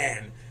mystery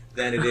man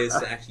than it is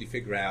to actually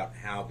figure out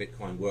how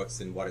Bitcoin works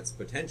and what its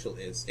potential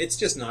is. It's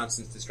just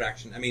nonsense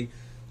distraction. I mean,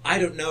 I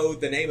don't know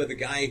the name of the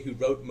guy who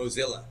wrote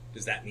Mozilla.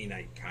 Does that mean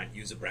I can't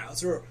use a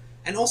browser?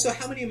 And also,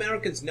 how many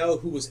Americans know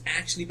who was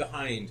actually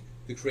behind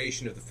the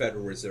creation of the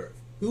Federal Reserve?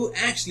 Who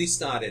actually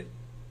started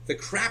the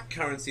crap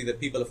currency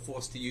that people are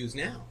forced to use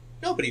now?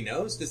 Nobody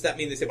knows. Does that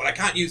mean they say, well, I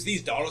can't use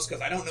these dollars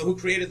because I don't know who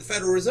created the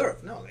Federal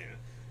Reserve? No,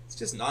 it's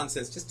just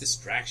nonsense, just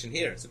distraction.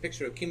 Here, it's a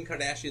picture of Kim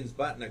Kardashian's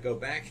butt, and I go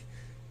back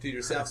to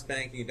your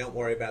self-spanking and don't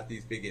worry about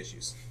these big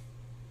issues.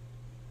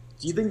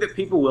 Do you think that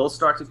people will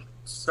start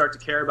to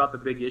care about the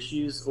big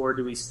issues, or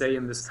do we stay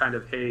in this kind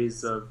of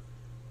haze of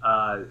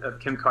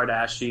Kim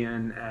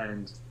Kardashian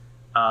and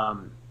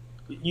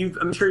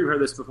I'm sure you've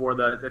heard this before,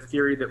 the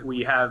theory that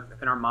we have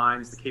in our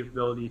minds the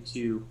capability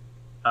to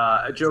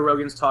Joe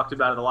Rogan's talked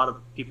about it, a lot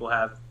of people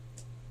have.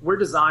 We're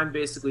designed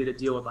basically to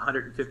deal with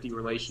 150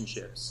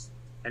 relationships,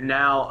 and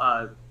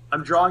now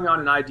I'm drawing on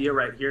an idea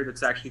right here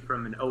that's actually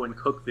from an Owen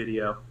Cook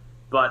video,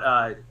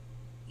 but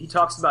he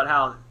talks about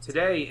how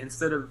today,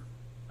 instead of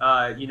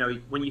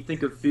when you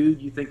think of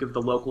food, you think of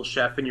the local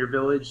chef in your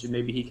village, and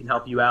maybe he can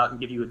help you out and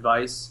give you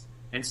advice.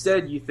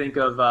 Instead, you think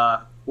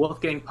of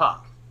Wolfgang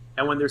Puck.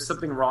 And when there's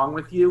something wrong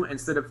with you,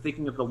 instead of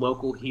thinking of the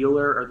local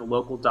healer or the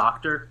local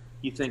doctor,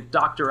 you think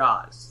Dr.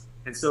 Oz.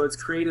 And so it's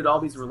created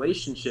all these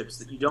relationships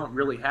that you don't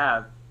really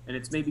have, and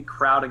it's maybe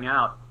crowding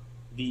out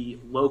the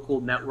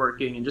local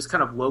networking and just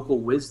kind of local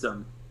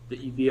wisdom that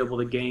you'd be able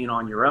to gain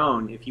on your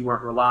own if you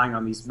weren't relying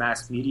on these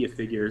mass media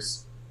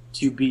figures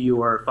to be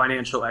your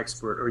financial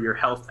expert or your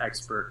health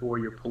expert or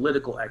your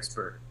political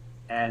expert.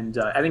 And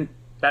I think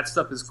that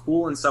stuff is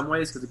cool in some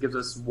ways because it gives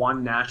us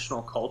one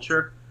national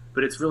culture,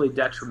 but it's really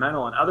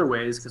detrimental in other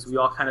ways because we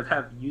all kind of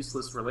have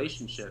useless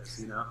relationships,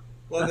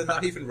 Well, they're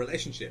not even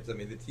relationships. I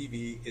mean, the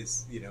TV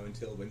is,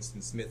 until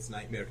Winston Smith's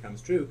nightmare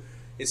comes true,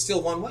 it's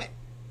still one way.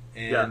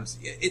 And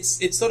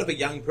it's sort of a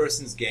young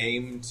person's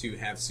game to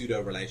have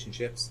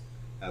pseudo-relationships.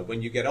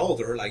 When you get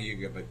older, like you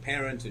get a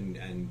parent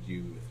and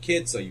you have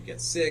kids or you get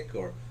sick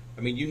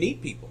you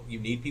need people. You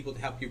need people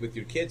to help you with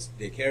your kids, to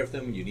take care of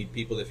them. You need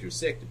people, if you're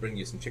sick, to bring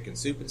you some chicken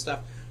soup and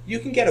stuff. You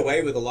can get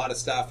away with a lot of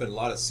stuff and a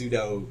lot of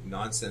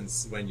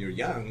pseudo-nonsense when you're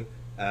young.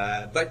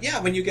 But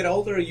when you get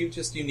older, you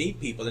need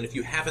people. And if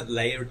you haven't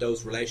layered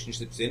those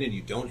relationships in and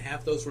you don't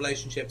have those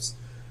relationships,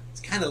 it's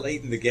kind of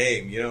late in the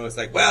game. It's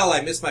like, well,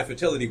 I missed my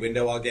fertility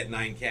window, I'll get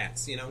 9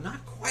 cats.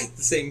 Not quite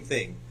the same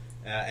thing.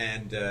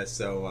 I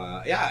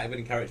would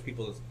encourage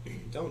people to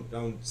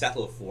don't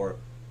settle for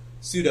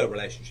pseudo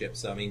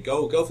relationships. I mean,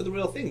 go for the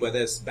real thing where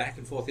there's back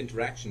and forth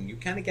interaction. You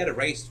kind of get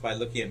erased by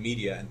looking at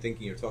media and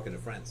thinking you're talking to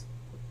friends.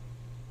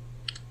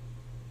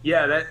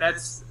 Yeah,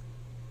 that's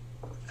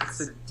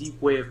a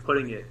deep way of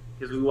putting it.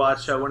 Because we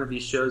watch one of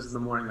these shows in the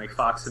morning, like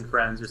Fox and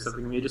Friends or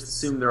something, and we just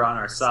assume they're on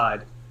our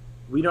side.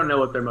 We don't know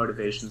what their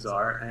motivations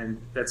are, and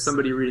that's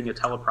somebody reading a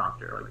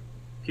teleprompter. Like,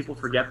 people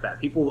forget that.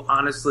 People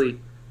honestly,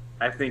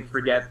 I think,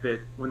 forget that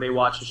when they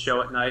watch a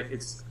show at night,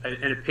 it's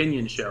an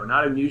opinion show,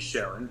 not a news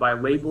show. And by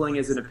labeling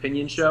as an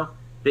opinion show,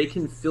 they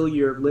can fill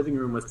your living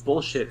room with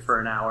bullshit for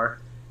an hour,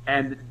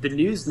 and the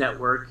news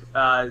network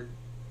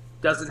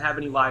doesn't have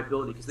any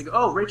liability because they go,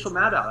 oh, Rachel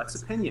Maddow,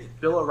 that's opinion.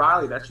 Bill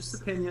O'Reilly, that's just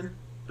opinion.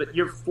 But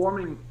you're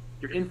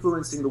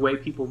influencing the way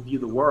people view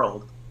the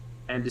world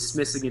and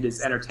dismissing it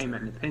as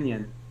entertainment and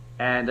opinion.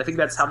 And I think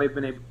that's how they've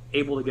been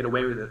able to get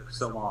away with it for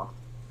so long.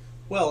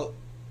 Well,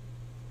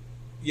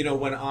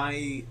 when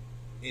I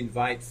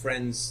invite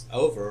friends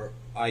over,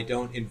 I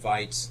don't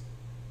invite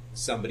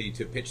somebody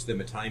to pitch them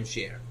a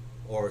timeshare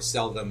or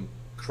sell them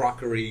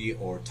crockery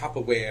or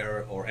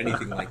Tupperware or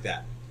anything like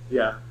that.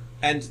 Yeah.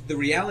 And the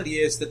reality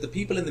is that the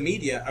people in the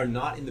media are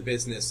not in the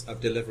business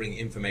of delivering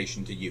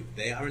information to you.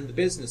 They are in the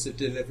business of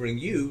delivering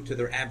you to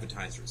their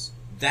advertisers.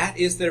 That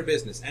is their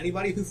business.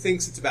 Anybody who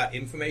thinks it's about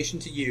information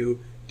to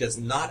you does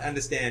not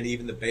understand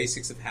even the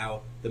basics of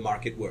how the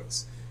market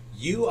works.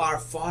 You are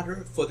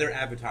fodder for their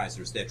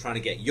advertisers. They're trying to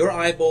get your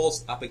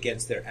eyeballs up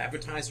against their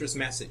advertisers'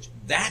 message.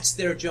 That's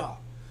their job.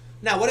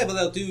 Now, whatever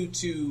they'll do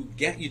to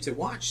get you to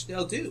watch,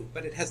 they'll do.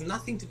 But it has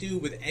nothing to do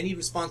with any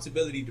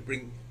responsibility to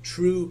bring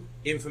true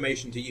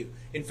information to you.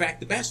 In fact,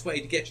 the best way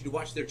to get you to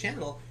watch their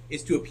channel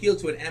is to appeal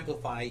to and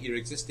amplify your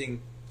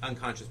existing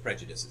unconscious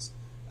prejudices.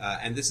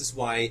 And this is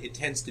why it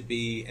tends to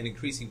be an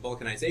increasing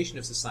balkanization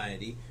of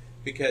society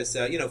because,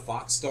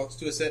 Fox talks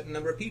to a certain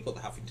number of people. The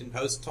Huffington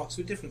Post talks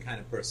to a different kind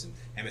of person.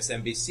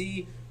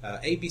 MSNBC,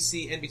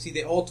 ABC, NBC,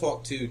 they all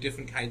talk to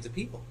different kinds of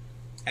people.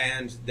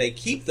 And they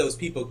keep those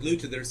people glued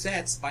to their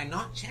sets by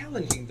not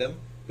challenging them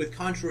with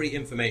contrary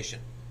information.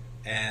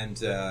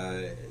 And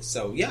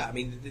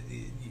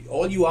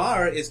all you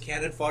are is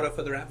cannon fodder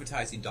for their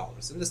advertising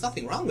dollars. And there's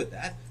nothing wrong with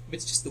that.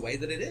 It's just the way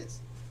that it is.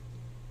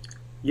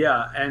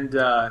 Yeah, and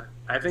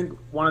I think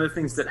one of the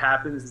things that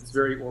happens that's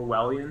very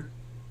Orwellian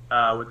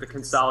with the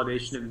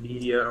consolidation of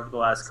media over the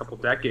last couple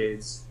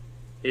decades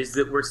is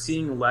that we're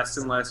seeing less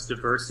and less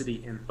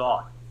diversity in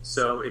thought.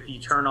 So if you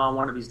turn on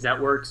one of these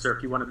networks or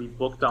if you want to be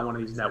booked on one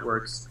of these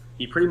networks,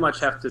 you pretty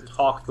much have to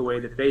talk the way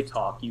that they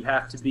talk. You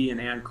have to be an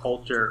Ann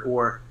Coulter,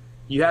 or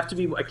you have to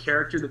be a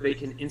character that they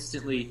can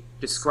instantly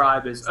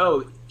describe as,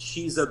 oh,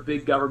 she's a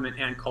big government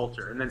Ann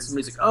Coulter. And then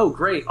somebody's like, oh,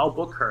 great, I'll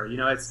book her.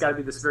 It's got to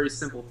be this very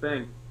simple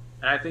thing.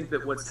 And I think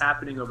that what's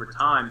happening over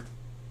time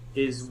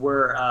is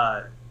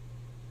we're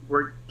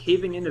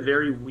caving into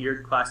very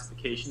weird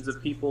classifications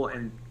of people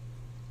and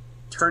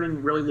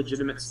turning really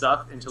legitimate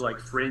stuff into like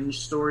fringe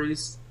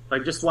stories.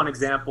 Like, just one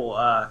example,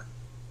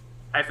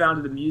 I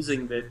found it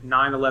amusing that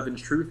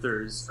 9/11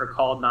 truthers are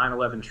called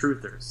 9/11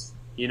 truthers,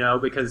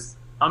 because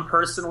I'm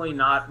personally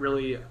not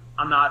a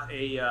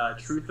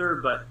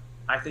truther, but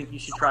I think you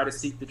should try to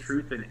seek the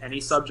truth in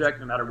any subject,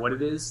 no matter what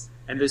it is.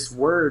 And this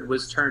word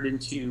was turned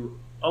into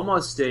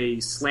almost a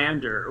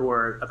slander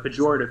or a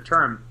pejorative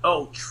term.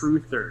 Oh,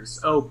 truthers.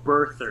 Oh,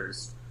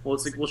 birthers. Well,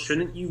 it's like, well,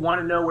 shouldn't you want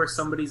to know where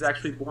somebody's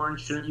actually born?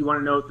 Shouldn't you want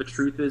to know what the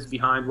truth is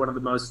behind one of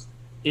the most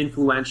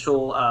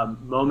influential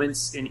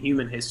moments in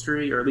human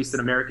history, or at least in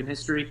American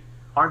history?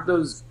 Aren't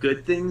those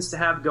good things to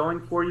have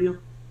going for you?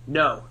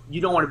 No,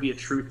 you don't want to be a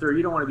truther.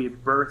 You don't want to be a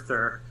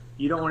birther.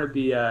 You don't want to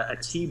be a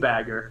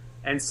teabagger.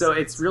 And so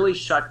it's really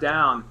shut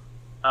down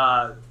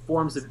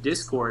forms of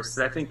discourse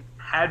that I think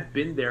had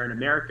been there in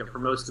America for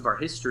most of our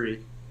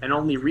history, and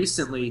only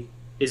recently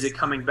is it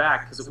coming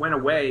back because it went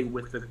away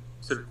with the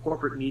sort of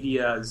corporate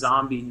media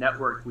zombie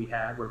network we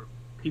had, where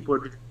people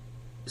are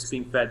just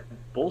being fed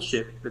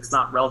bullshit that's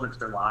not relevant to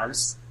their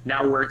lives.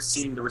 Now we're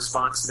seeing the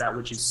response to that,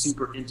 which is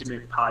super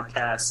intimate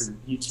podcasts and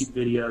YouTube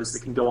videos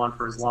that can go on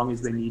for as long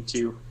as they need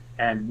to,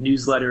 and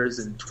newsletters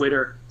and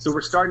Twitter. So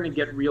we're starting to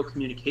get real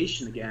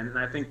communication again, and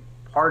I think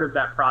part of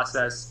that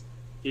process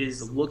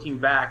is looking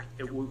back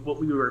at what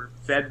we were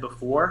fed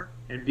before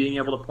and being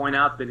able to point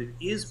out that it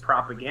is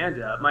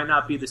propaganda. It might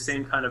not be the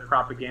same kind of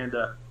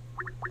propaganda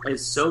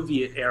as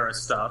Soviet-era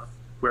stuff,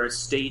 where a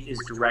state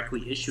is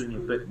directly issuing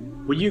it. But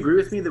would you agree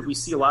with me that we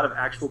see a lot of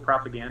actual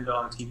propaganda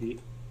on TV?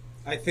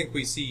 I think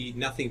we see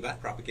nothing but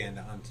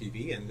propaganda on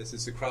TV, and this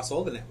is across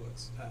all the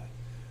networks.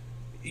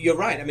 You're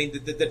right. I mean,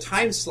 the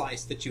time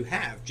slice that you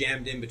have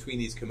jammed in between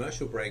these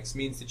commercial breaks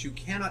means that you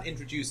cannot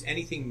introduce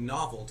anything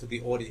novel to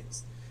the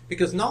audience.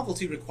 Because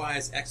novelty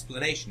requires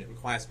explanation, it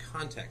requires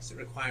context, it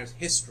requires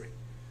history.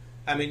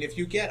 I mean,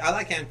 I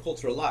like Ann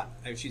Coulter a lot.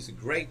 I mean, she's a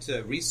great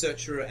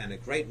researcher and a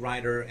great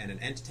writer and an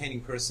entertaining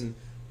person,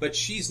 but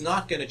she's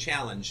not going to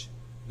challenge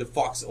the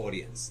Fox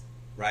audience,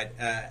 right?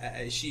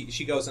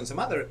 She goes on some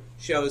other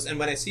shows, and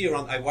when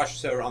I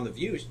watched her on The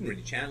View, she didn't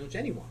really challenge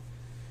anyone.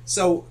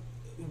 So,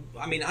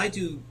 I mean, I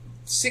do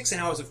 6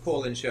 hours of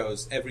call-in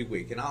shows every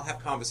week, and I'll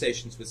have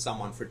conversations with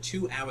someone for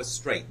 2 hours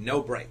straight,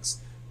 no breaks.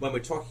 When we're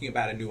talking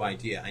about a new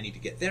idea, I need to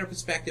get their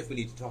perspective, we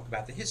need to talk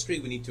about the history,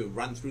 we need to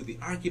run through the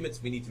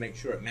arguments, we need to make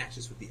sure it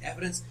matches with the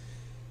evidence.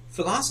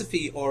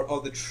 philosophy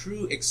or the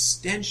true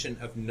extension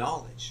of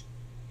knowledge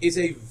is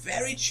a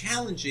very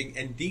challenging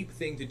and deep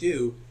thing to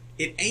do.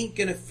 It ain't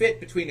going to fit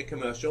between a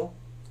commercial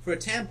for a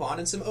tampon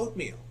and some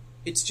oatmeal.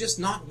 It's just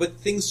not with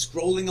things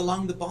scrolling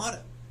along the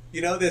bottom.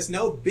 You know, there's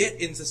no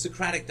bit in the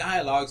Socratic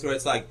dialogues where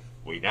it's like,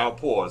 we now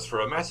pause for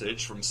a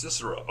message from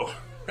Cicero.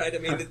 Right? I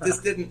mean, this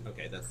didn't...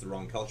 Okay, that's the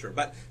wrong culture.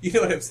 But you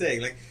know what I'm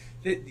saying? Like,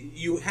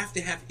 you have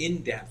to have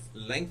in-depth,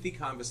 lengthy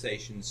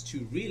conversations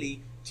to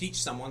really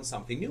teach someone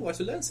something new or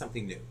to learn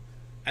something new.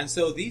 And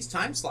so these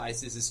time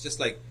slices is just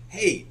like,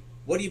 hey,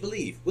 what do you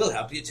believe? We'll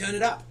help you turn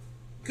it up.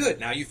 Good,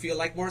 now you feel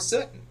like more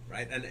certain,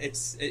 right?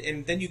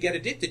 And then you get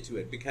addicted to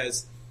it,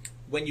 because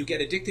when you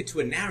get addicted to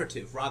a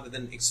narrative rather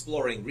than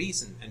exploring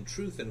reason and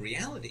truth and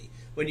reality,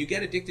 when you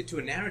get addicted to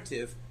a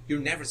narrative, you're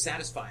never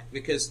satisfied,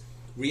 because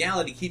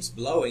reality keeps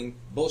blowing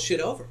bullshit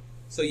over.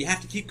 So you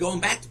have to keep going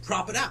back to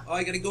prop it up. Oh,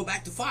 I got to go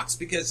back to Fox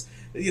because,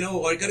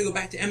 or I got to go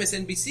back to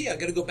MSNBC. I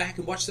got to go back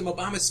and watch some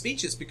Obama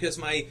speeches because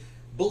my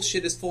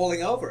bullshit is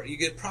falling over. You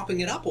get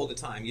propping it up all the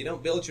time. You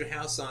don't build your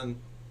house on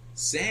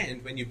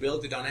sand when you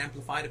build it on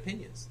amplified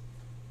opinions.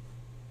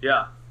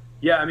 Yeah.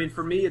 Yeah, I mean,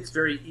 for me, it's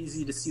very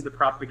easy to see the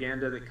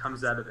propaganda that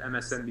comes out of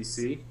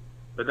MSNBC.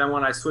 But then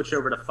when I switch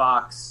over to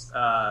Fox,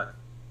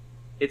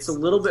 it's a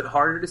little bit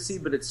harder to see,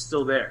 but it's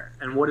still there.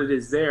 And what it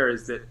is there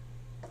is that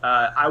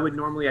I would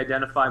normally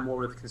identify more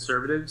with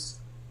conservatives,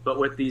 but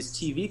with these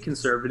TV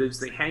conservatives,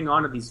 they hang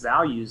on to these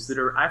values that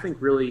are, I think,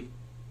 really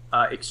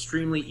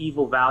extremely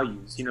evil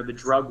values. You know, the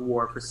drug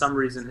war, for some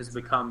reason, has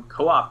become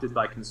co-opted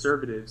by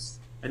conservatives,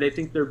 and they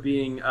think they're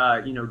being,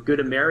 good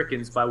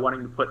Americans by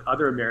wanting to put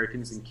other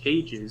Americans in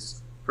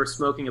cages for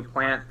smoking a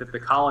plant that the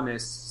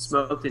colonists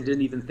smoked and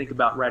didn't even think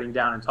about writing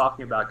down and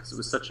talking about because it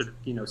was such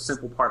a,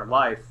 simple part of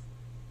life.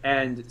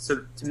 And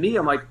so to me,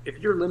 I'm like, if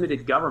you're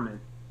limited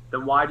government,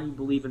 then why do you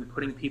believe in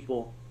putting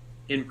people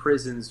in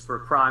prisons for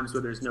crimes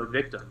where there's no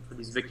victim, for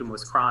these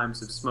victimless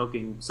crimes of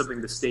smoking something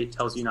the state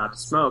tells you not to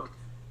smoke?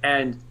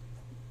 And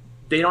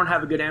they don't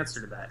have a good answer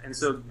to that. And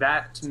so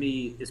that, to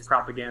me, is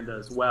propaganda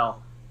as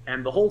well.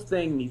 And the whole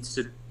thing needs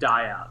to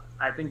die out.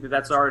 I think that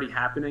that's already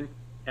happening.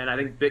 And I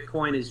think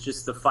Bitcoin is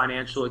just the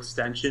financial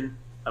extension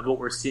of what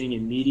we're seeing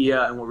in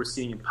media and what we're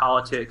seeing in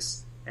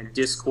politics and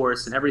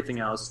discourse and everything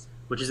else,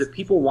 which is that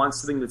people want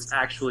something that's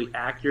actually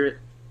accurate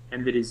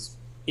and that is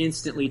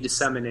instantly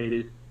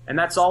disseminated. And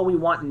that's all we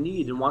want and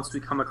need. And once we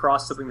come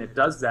across something that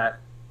does that,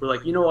 we're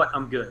like, you know what,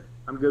 I'm good.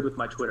 I'm good with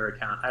my Twitter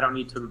account. I don't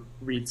need to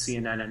read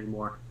CNN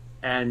anymore.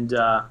 And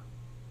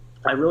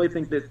I really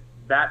think that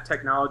that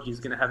technology is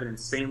going to have an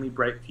insanely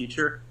bright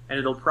future, and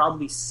it'll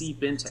probably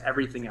seep into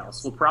everything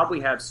else. We'll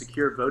probably have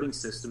secure voting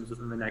systems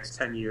within the next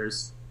 10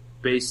 years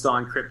based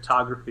on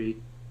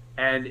cryptography,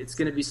 and it's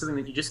going to be something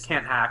that you just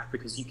can't hack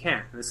because you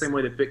can't. In the same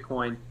way that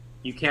Bitcoin,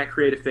 you can't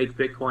create a fake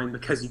Bitcoin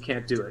because you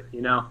can't do it,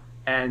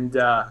 And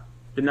the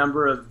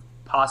number of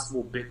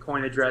possible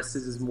Bitcoin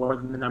addresses is more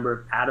than the number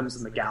of atoms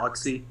in the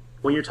galaxy.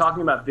 When you're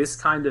talking about this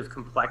kind of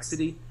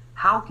complexity,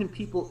 how can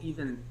people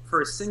even,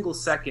 for a single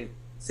second,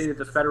 say that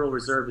the Federal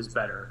Reserve is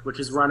better, which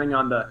is running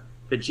on the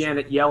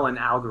Janet Yellen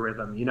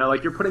algorithm?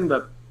 Like you're putting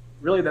the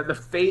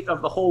fate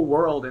of the whole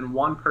world in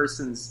one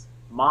person's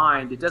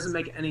mind. It doesn't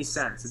make any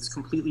sense. It's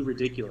completely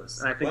ridiculous.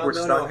 And I think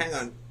hang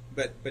on.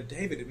 But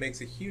David, it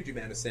makes a huge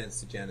amount of sense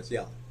to Janet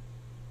Yellen.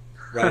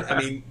 Right? I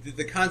mean,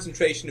 the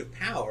concentration of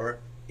power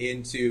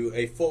into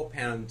a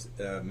 4-pound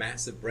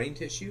mass of brain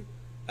tissue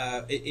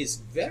is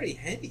very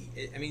heady.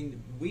 I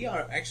mean, we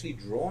are actually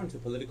drawn to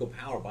political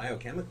power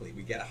biochemically.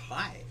 We get a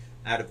high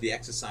out of the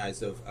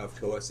exercise of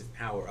coercive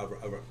power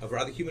over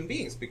other human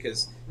beings,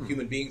 because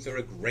human beings are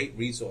a great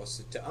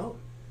resource to own.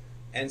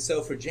 And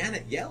so for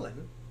Janet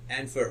Yellen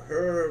and for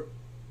her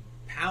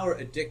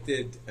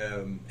power-addicted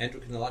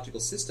endocrinological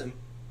system,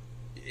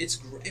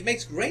 it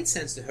makes great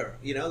sense to her.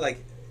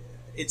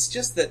 It's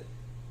just that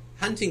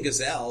hunting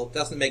gazelle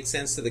doesn't make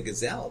sense to the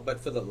gazelle, but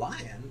for the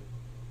lion,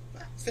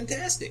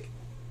 fantastic.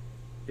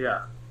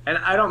 Yeah. And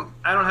I don't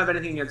have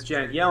anything against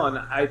Janet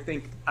Yellen. I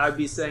think I'd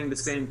be saying the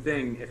same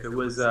thing if it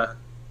was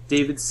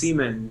David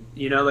Seaman.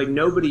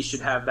 Nobody should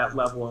have that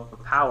level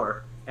of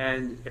power.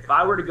 And if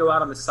I were to go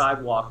out on the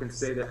sidewalk and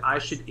say that I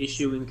should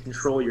issue and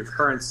control your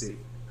currency,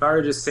 if I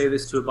were to just say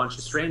this to a bunch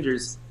of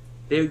strangers,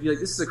 they would be like,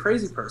 this is a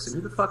crazy person.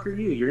 Who the fuck are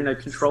you? You're going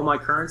to control my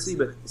currency?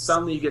 But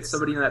suddenly you get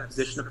somebody in that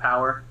position of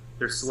power.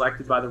 They're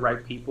selected by the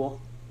right people.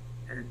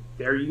 And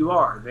there you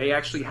are. They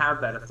actually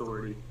have that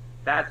authority.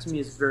 That to me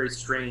is very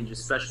strange,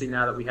 especially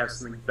now that we have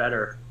something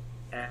better.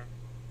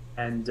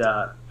 And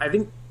I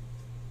think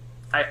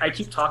I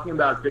keep talking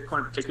about Bitcoin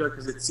in particular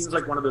because it seems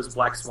like one of those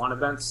black swan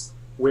events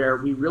where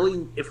we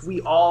really, if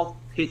we all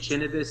pitch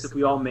into this, if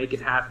we all make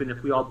it happen,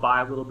 if we all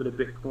buy a little bit of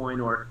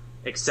Bitcoin or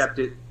accept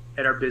it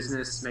at our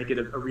business, make it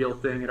a real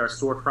thing at our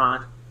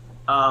storefront,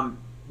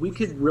 we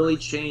could really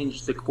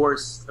change the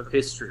course of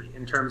history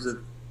in terms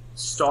of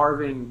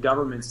starving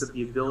governments of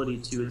the ability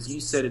to, as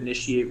you said,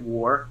 initiate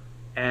war.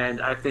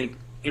 And I think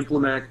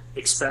implement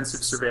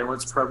expensive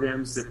surveillance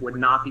programs that would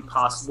not be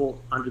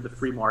possible under the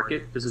free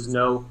market because there's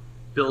no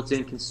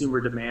built-in consumer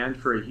demand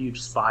for a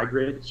huge spy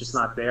grid. It's just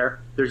not there.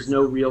 There's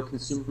no real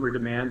consumer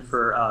demand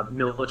for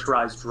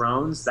militarized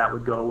drones. That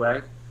would go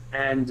away.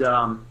 And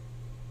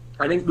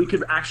I think we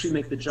could actually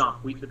make the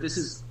jump. This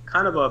is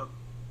kind of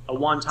a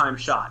one-time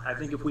shot. I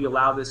think if we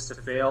allow this to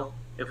fail,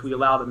 if we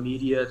allow the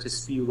media to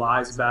spew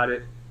lies about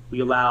it, we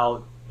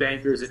allow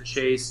bankers at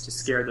Chase to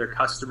scare their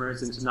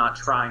customers into not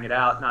trying it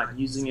out, not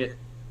using it,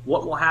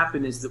 what will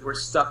happen is that we're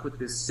stuck with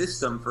this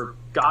system for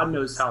God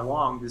knows how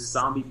long. This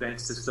zombie bank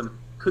system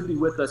could be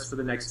with us for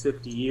the next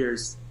 50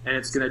 years, and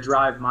it's going to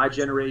drive my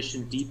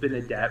generation deep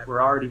into debt.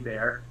 We're already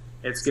there.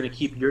 It's going to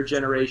keep your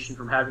generation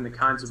from having the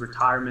kinds of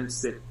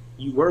retirements that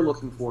you were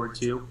looking forward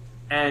to,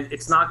 and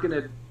it's not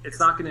going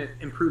to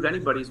improve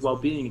anybody's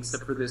well-being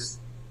except for this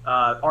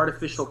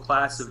artificial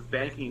class of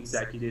banking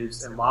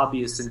executives and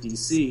lobbyists in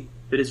D.C.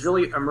 that has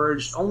really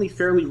emerged only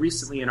fairly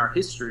recently in our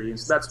history. And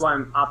so that's why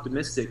I'm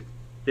optimistic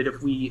that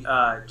if we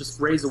just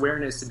raise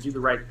awareness and do the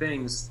right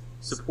things,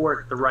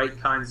 support the right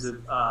kinds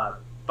of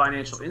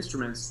financial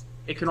instruments,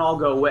 it can all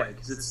go away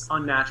because it's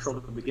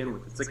unnatural to begin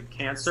with. It's like a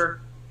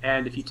cancer,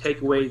 and if you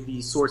take away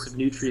the source of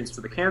nutrients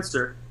for the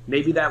cancer,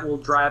 maybe that will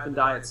dry up and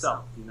die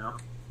itself, you know?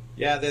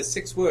 Yeah, there's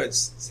 6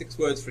 words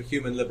for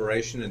human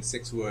liberation and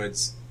 6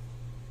 words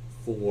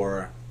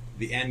for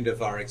the end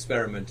of our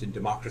experiment in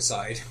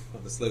democracide,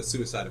 or the slow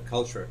suicide of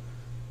culture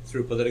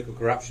through political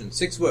corruption.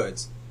 6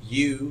 words.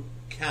 You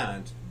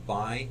can't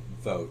buy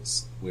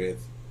votes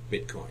with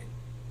Bitcoin.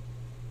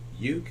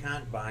 You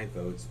can't buy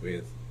votes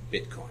with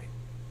Bitcoin.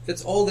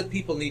 That's all that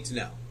people need to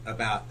know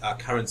about our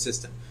current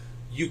system.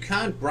 You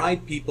can't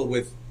bribe people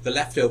with the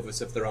leftovers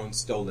of their own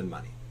stolen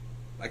money.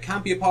 I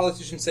can't be a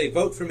politician and say,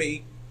 vote for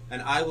me,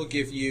 and I will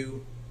give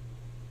you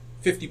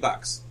 $50,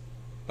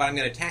 but I'm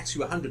going to tax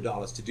you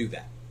 $100 to do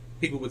that.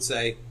 People would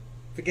say,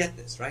 forget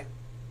this, right?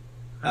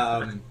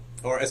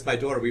 Or as my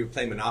daughter, we were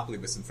playing Monopoly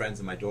with some friends,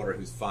 and my daughter,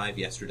 who's 5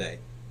 yesterday,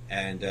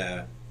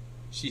 and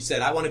she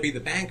said, I want to be the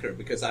banker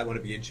because I want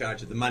to be in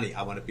charge of the money.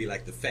 I want to be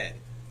like the Fed.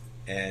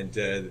 And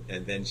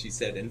then she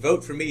said, and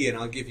vote for me, and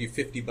I'll give you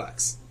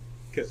 $50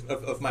 because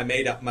of my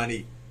made-up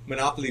money,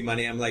 Monopoly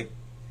money. I'm like,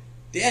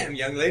 damn,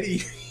 young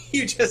lady,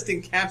 you just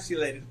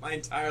encapsulated my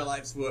entire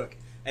life's work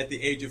at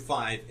the age of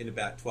 5 in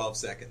about 12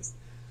 seconds.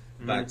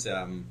 Mm-hmm. But,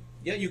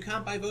 yeah, you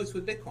can't buy votes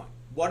with Bitcoin.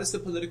 What does the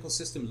political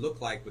system look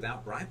like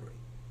without bribery?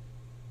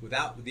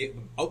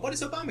 What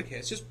is Obamacare?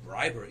 It's just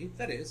bribery.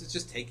 That is. It's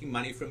just taking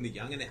money from the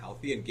young and the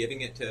healthy and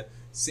giving it to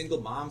single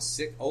moms,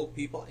 sick, old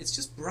people. It's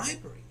just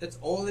bribery. That's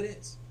all it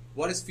is.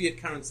 What is fiat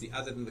currency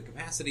other than the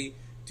capacity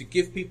to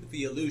give people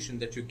the illusion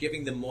that you're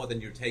giving them more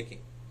than you're taking?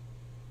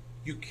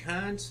 You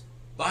can't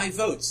buy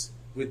votes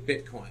with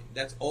Bitcoin.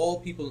 That's all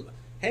people...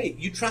 Hey,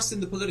 you trust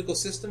in the political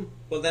system?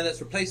 Well, then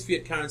let's replace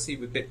fiat currency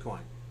with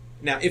Bitcoin.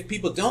 Now, if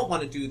people don't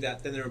want to do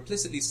that, then they're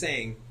implicitly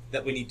saying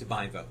that we need to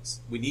buy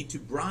votes. We need to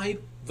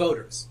bribe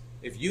voters.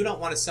 If you don't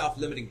want a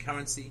self-limiting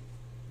currency,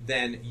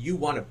 then you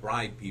want to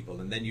bribe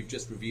people, and then you've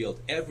just revealed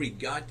every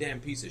goddamn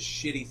piece of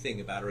shitty thing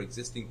about our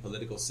existing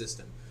political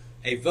system.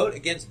 A vote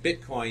against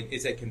Bitcoin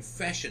is a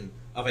confession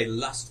of a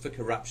lust for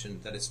corruption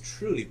that has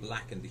truly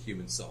blackened the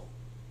human soul.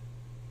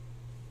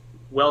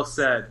 Well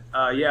said.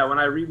 Yeah, when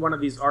I read one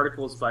of these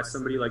articles by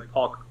somebody like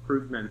Paul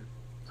Krugman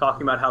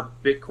talking about how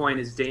Bitcoin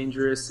is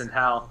dangerous and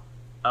how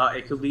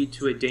it could lead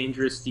to a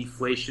dangerous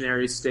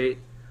deflationary state,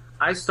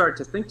 I start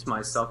to think to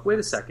myself, wait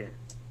a second.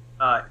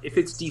 If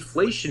it's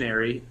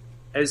deflationary,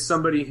 as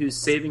somebody who's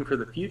saving for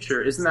the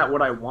future, isn't that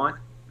what I want?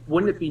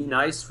 Wouldn't it be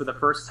nice for the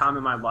first time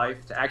in my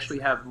life to actually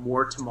have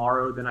more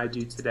tomorrow than I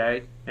do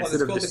today? Well,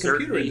 it's called the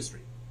computer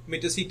industry. I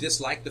mean, does he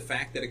dislike the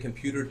fact that a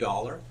computer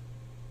dollar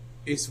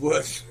is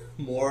worth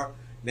more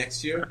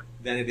next year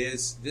than it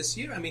is this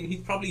year? I mean, he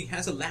probably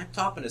has a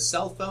laptop and a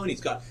cell phone.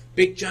 He's got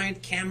big,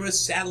 giant cameras,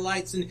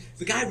 satellites, and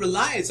the guy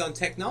relies on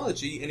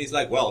technology, and he's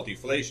like, well,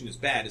 deflation is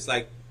bad. It's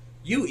like,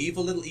 you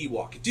evil little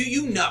Ewok. Do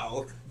you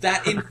know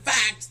that, in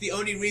fact, the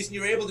only reason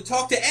you're able to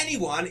talk to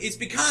anyone is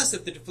because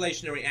of the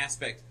deflationary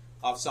aspect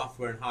of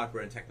software and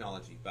hardware and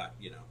technology? But,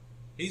 you know,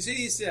 he's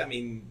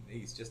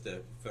just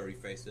a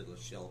furry-faced little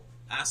shill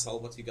asshole.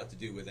 What's he got to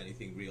do with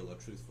anything real or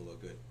truthful or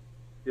good?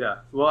 Yeah,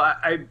 well,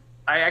 I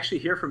actually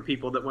hear from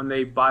people that when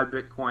they buy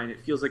Bitcoin, it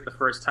feels like the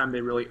first time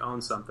they really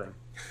own something.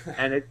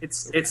 And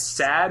it's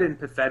sad and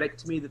pathetic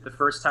to me that the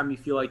first time you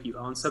feel like you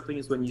own something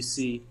is when you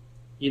see,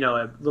 you know,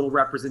 a little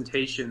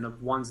representation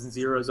of ones and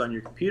zeros on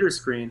your computer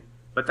screen.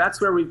 But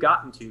that's where we've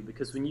gotten to,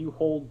 because when you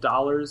hold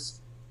dollars,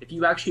 if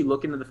you actually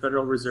look into the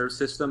Federal Reserve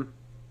System,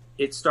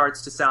 it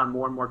starts to sound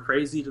more and more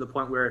crazy, to the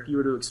point where if you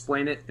were to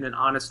explain it in an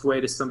honest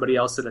way to somebody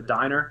else at a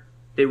diner,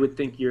 they would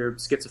think you're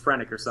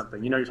schizophrenic or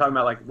something. You know, you're talking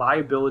about like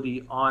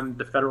liability on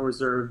the Federal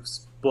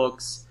Reserve's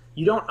books.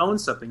 You don't own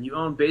something. You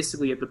own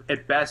basically,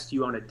 at best,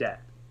 you own a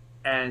debt.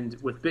 And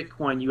with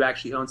Bitcoin, you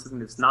actually own something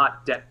that's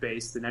not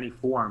debt-based in any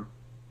form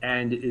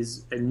and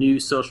is a new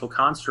social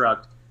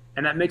construct.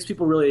 And that makes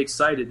people really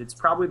excited. It's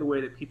probably the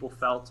way that people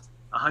felt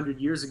 100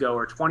 years ago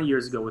or 20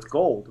 years ago with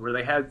gold, where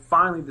they had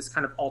finally this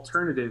kind of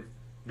alternative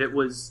that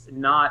was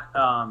not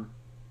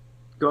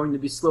going to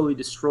be slowly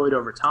destroyed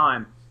over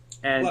time.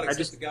 And Well,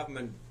 except the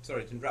government,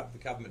 sorry to interrupt, the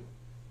government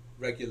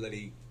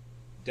regularly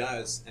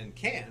does and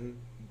can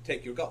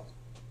take your gold.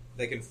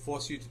 They can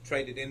force you to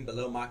trade it in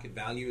below market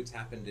value. It's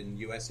happened in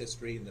U.S.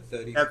 history in the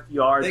 30s.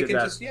 FDR They did can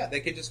that. just, they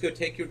can just go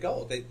take your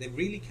gold. They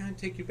really can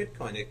take your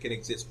Bitcoin. It can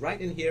exist right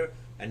in here,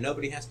 and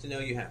nobody has to know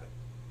you have it.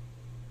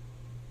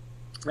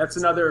 That's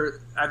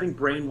another, I think,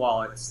 brain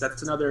wallets.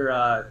 That's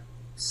another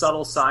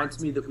subtle sign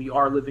to me that we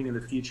are living in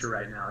the future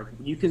right now. Like,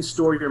 you can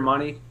store your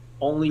money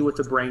only with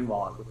a brain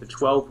wallet, with a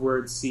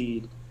 12-word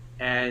seed.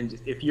 And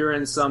if you're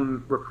in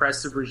some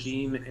repressive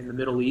regime in the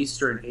Middle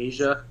East or in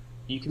Asia,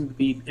 you can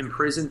be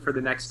imprisoned for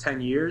the next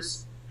 10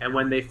 years. And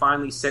when they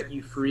finally set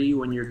you free,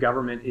 when your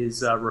government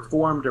is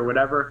reformed or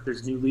whatever,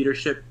 there's new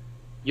leadership,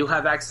 you'll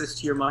have access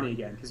to your money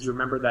again because you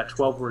remember that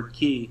 12-word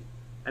key.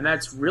 And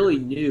that's really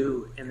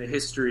new in the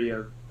history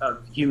of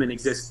human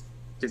existence,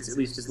 at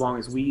least as long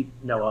as we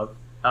know of.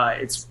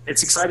 It's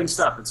exciting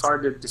stuff. It's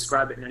hard to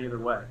describe it in any other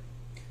way.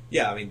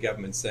 Yeah, I mean,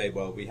 governments say,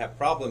 well, we have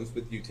problems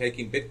with you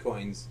taking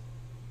Bitcoins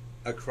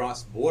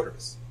across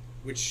borders,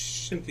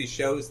 which simply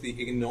shows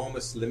the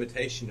enormous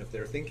limitation of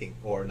their thinking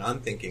or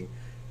non-thinking.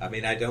 I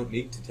mean, I don't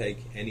need to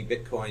take any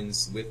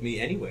Bitcoins with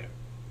me anywhere.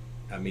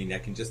 I mean, I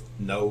can just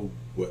know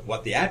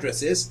what the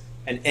address is,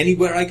 and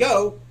anywhere I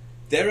go,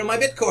 there are my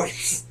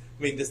Bitcoins.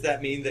 I mean, does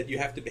that mean that you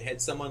have to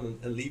behead someone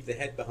and leave the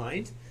head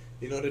behind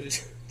in order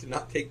to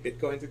not take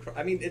Bitcoins across?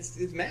 I mean, it's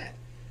mad.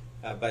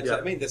 But yeah.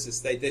 I mean, this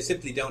is they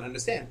simply don't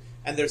understand,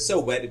 and they're so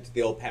wedded to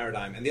the old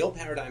paradigm, and the old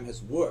paradigm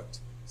has worked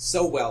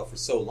so well for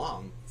so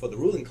long for the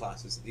ruling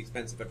classes at the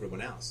expense of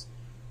everyone else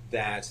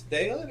that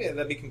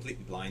they'll be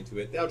completely blind to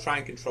it. They'll try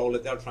and control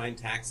it, they'll try and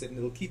tax it, and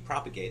it'll keep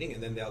propagating,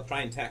 and then they'll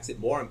try and tax it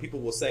more, and people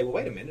will say, well,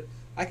 wait a minute,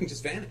 I can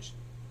just vanish.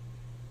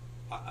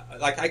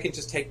 I can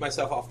just take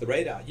myself off the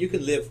radar. You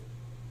can live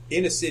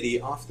in a city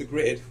off the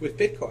grid with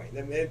Bitcoin,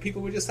 and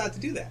people will just start to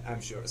do that,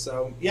 I'm sure.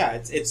 So, yeah,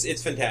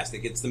 it's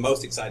fantastic. It's the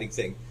most exciting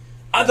thing,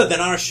 other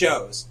than our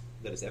shows,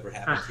 that has ever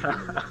happened to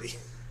humanity.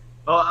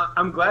 Well,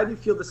 I'm glad you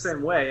feel the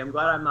same way. I'm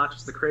glad I'm not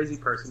just the crazy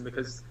person,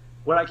 because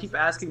what I keep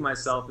asking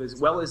myself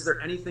is, well, is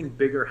there anything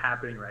bigger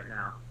happening right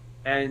now?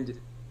 And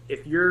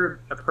if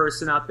you're a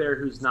person out there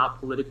who's not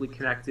politically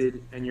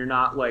connected and you're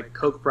not like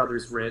Koch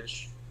brothers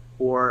rich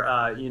or,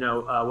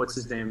 what's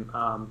his name?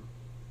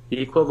 The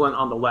equivalent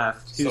on the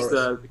left, who's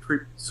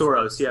Soros.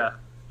 Soros, yeah.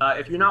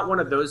 If you're not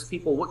one of those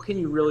people, what can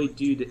you really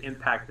do to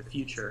impact the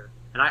future?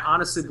 And I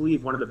honestly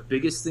believe one of the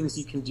biggest things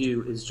you can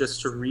do is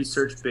just to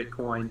research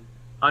Bitcoin,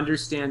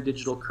 understand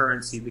digital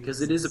currency,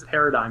 because it is a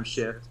paradigm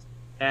shift.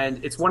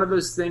 And it's one of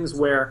those things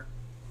where,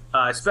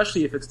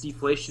 especially if it's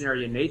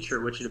deflationary in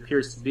nature, which it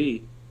appears to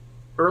be,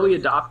 early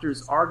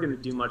adopters are going to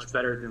do much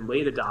better than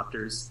late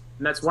adopters.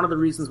 And that's one of the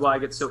reasons why I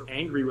get so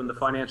angry when the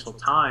Financial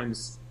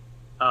Times,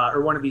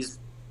 or one of these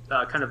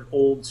kind of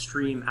old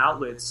stream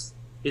outlets,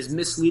 is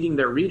misleading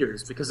their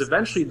readers, because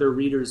eventually their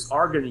readers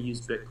are going to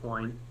use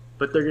Bitcoin,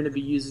 but they're going to be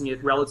using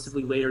it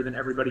relatively later than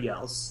everybody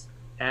else.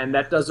 And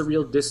that does a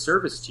real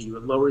disservice to you.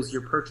 It lowers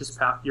your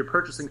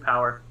purchasing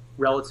power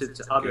relative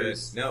to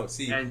others. Good. No,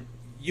 see, and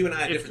you and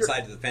I are different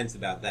sides of the fence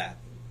about that.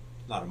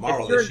 Not a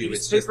moral issue.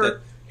 It's just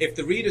that if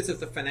the readers of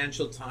the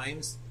Financial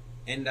Times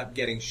end up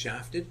getting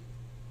shafted,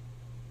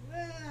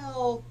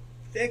 well,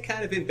 they're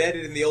kind of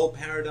embedded in the old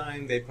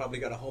paradigm. They've probably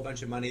got a whole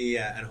bunch of money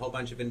and a whole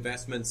bunch of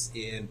investments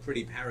in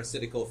pretty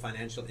parasitical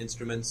financial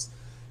instruments.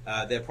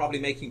 They're probably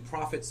making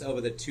profits over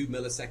the 2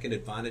 millisecond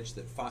advantage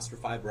that faster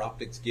fiber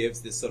optics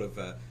gives, this sort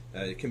of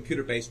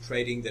computer-based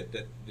trading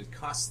that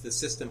costs the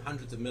system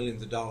hundreds of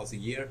millions of dollars a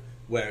year,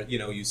 where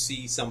you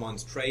see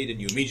someone's trade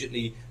and you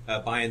immediately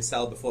buy and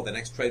sell before the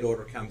next trade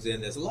order comes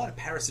in. There's a lot of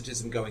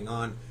parasitism going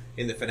on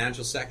in the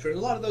financial sector, and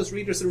a lot of those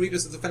readers are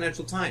readers of the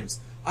Financial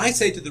Times. I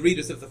say to the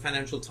readers of the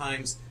Financial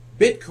Times,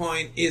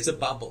 Bitcoin is a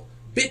bubble.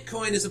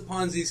 Bitcoin is a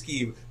Ponzi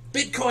scheme.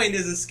 Bitcoin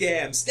is a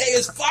scam. Stay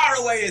as far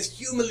away as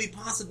humanly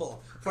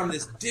possible from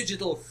this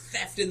digital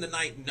theft in the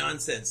night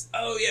nonsense.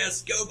 Oh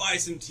yes, go buy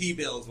some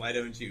T-bills, why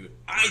don't you?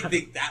 I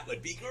think that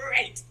would be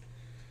great.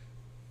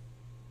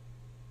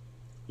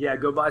 Yeah,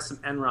 go buy some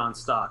Enron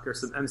stock or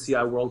some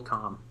MCI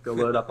WorldCom. Go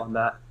load up on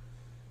that.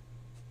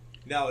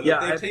 No, look,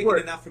 they've taken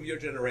enough from your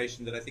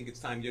generation that I think it's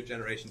time your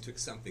generation took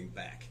something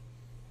back.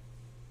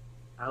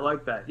 I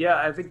like that. Yeah,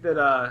 I think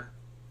that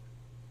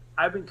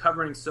I've been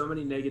covering so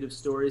many negative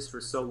stories for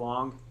so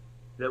long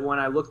that when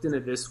I looked into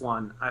this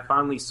one, I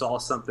finally saw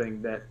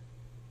something that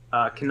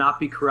cannot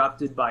be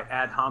corrupted by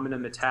ad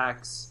hominem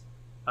attacks,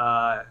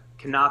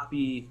 cannot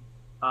be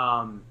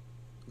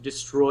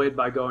destroyed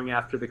by going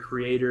after the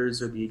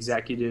creators or the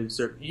executives,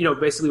 or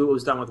basically what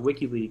was done with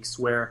WikiLeaks,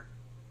 where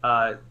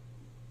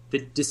the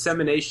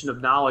dissemination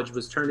of knowledge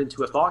was turned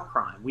into a thought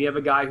crime. We have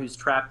a guy who's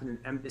trapped in an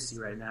embassy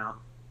right now,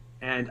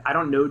 and I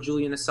don't know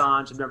Julian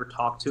Assange. I've never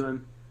talked to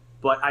him,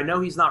 but I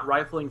know he's not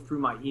rifling through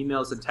my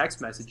emails and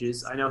text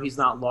messages. I know he's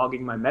not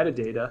logging my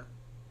metadata,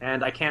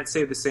 and I can't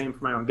say the same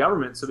for my own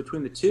government. So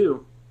between the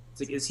two,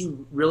 it's like, is he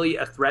really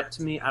a threat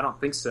to me? I don't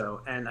think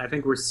so. And I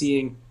think we're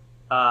seeing,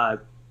 I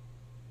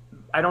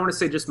don't want to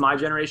say just my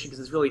generation, because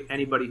it's really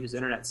anybody who's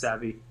internet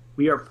savvy,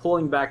 we are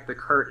pulling back the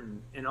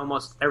curtain in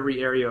almost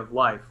every area of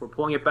life. We're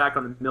pulling it back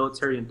on the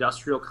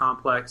military-industrial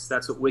complex.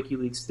 That's what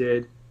WikiLeaks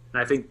did.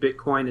 And I think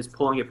Bitcoin is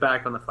pulling it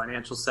back on the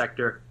financial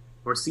sector.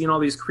 We're seeing all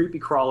these creepy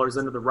crawlers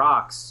under the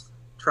rocks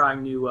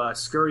trying to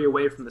scurry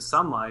away from the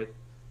sunlight.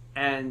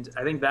 And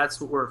I think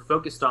that's what we're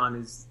focused on,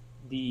 is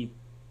the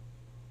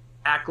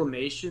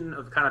acclimation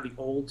of kind of the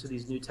old to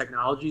these new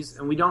technologies.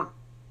 And we don't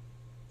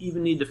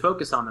even need to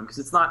focus on them because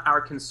it's not our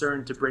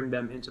concern to bring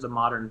them into the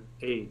modern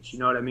age. You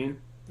know what I mean?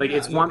 Like,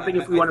 it's one thing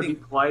if we want to be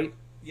polite.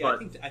 Yeah,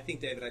 I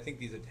think, David, I think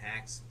these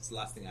attacks, it's the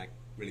last thing I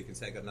really can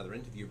say. I got another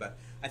interview, but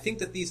I think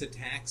that these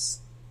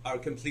attacks are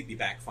completely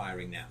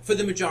backfiring now for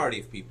the majority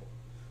of people.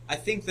 I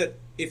think that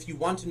if you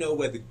want to know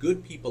where the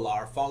good people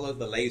are, follow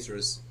the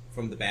lasers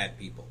from the bad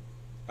people.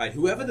 Right?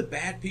 Whoever the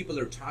bad people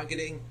are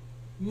targeting,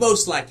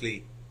 most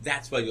likely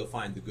that's where you'll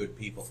find the good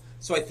people.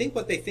 So I think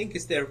what they think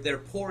is they're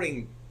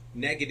pouring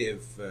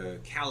negative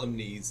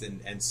calumnies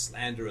and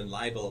slander and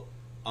libel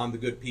on the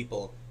good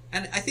people.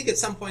 And I think at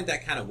some point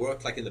that kind of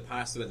worked, like in the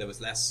past where there was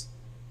less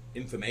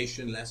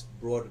information, less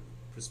broad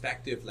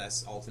perspective,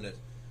 less alternate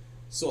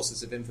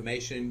sources of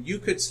information. You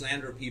could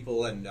slander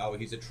people and, oh,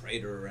 he's a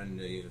traitor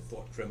and a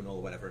thought criminal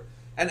or whatever.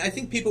 And I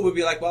think people would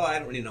be like, well, I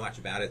don't really know much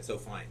about it, so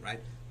fine, right?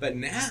 But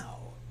now,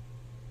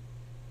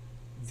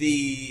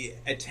 the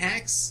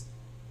attacks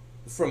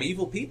from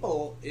evil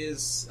people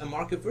is a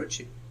mark of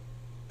virtue.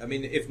 I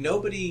mean, if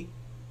nobody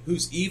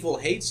who's evil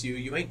hates you,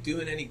 you ain't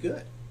doing any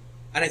good.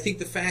 And I think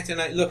the fact,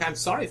 and look, I'm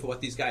sorry for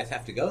what these guys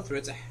have to go through.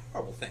 It's a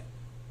horrible thing.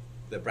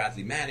 The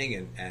Bradley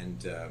Manning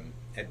and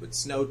Edward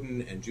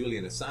Snowden and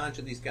Julian Assange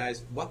and these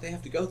guys, what they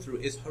have to go through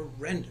is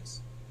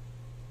horrendous.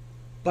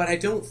 But I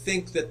don't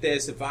think that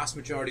there's a vast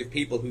majority of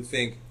people who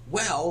think,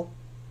 well,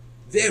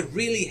 they're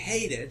really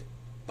hated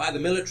by the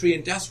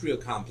military-industrial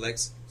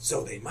complex,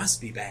 so they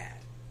must be bad.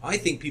 I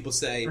think people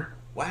say,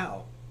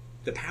 wow,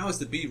 the powers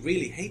that be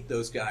really hate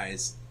those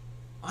guys.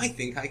 I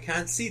think I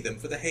can't see them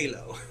for the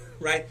halo,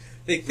 right?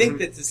 They think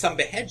that it's some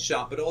behead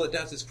shot, but all it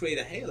does is create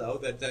a halo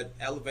that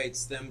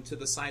elevates them to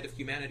the side of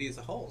humanity as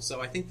a whole.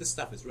 So I think this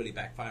stuff is really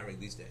backfiring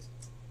these days.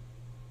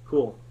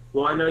 Cool.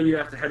 Well, I know you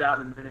have to head out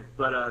in a minute,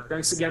 but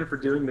thanks again for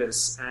doing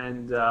this.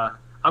 And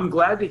I'm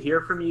glad to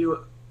hear from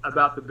you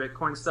about the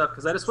Bitcoin stuff,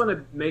 because I just want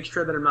to make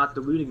sure that I'm not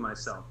deluding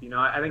myself. You know,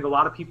 I think a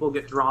lot of people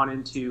get drawn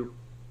into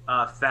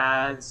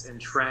fads and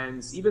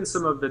trends. Even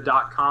some of the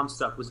 .com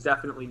stuff was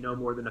definitely no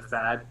more than a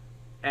fad.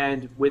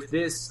 And with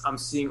this, I'm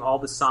seeing all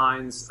the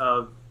signs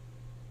of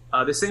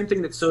the same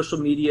thing that social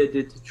media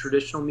did to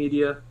traditional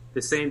media,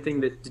 the same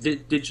thing that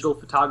digital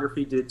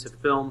photography did to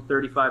film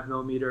 35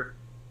 millimeter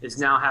is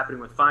now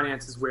happening with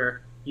finances,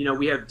 where, you know,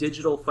 we have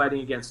digital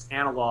fighting against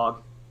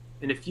analog.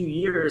 In a few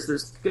years,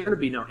 there's going to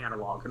be no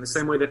analog. In the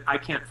same way that I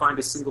can't find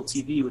a single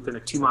TV within a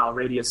 2-mile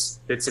radius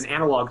that's an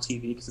analog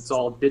TV because it's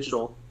all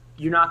digital,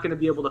 you're not going to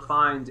be able to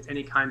find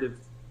any kind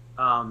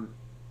of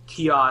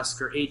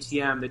kiosk or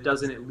ATM that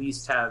doesn't at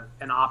least have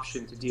an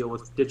option to deal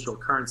with digital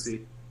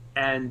currency.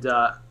 And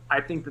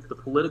I think that the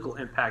political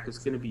impact is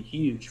going to be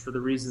huge for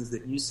the reasons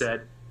that you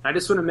said. I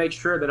just want to make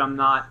sure that I'm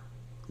not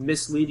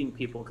misleading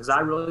people, because I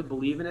really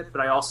believe in it,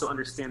 but I also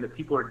understand that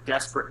people are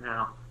desperate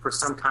now for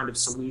some kind of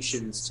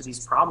solutions to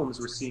these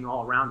problems we're seeing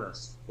all around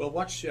us. Well,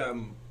 watch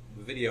the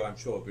video. I'm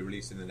sure will be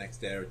released in the next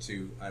day or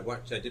two. I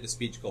did a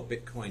speech called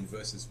Bitcoin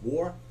versus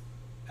War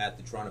at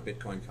the Toronto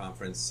Bitcoin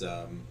Conference,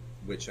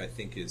 which I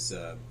think is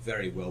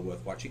very well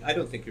worth watching. I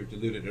don't think you're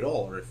deluded at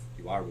all, or if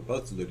you are, we're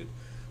both deluded.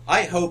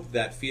 I hope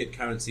that fiat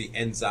currency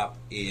ends up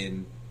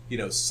in, you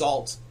know,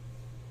 salt,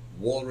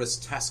 walrus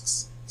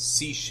tusks,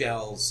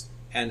 seashells,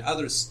 and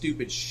other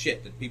stupid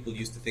shit that people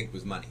used to think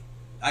was money.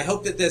 I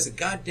hope that there's a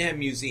goddamn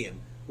museum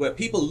where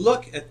people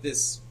look at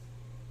this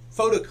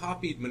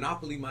photocopied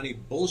monopoly money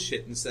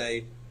bullshit and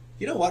say,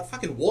 you know what,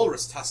 fucking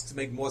walrus tusks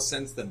make more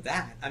sense than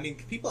that. I mean,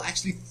 people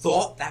actually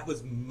thought that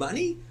was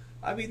money?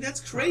 I mean, that's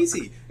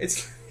crazy.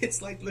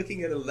 It's like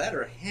looking at a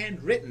letter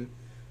handwritten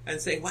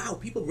and saying, wow,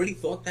 people really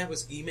thought that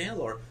was email,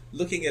 or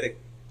looking at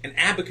an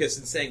abacus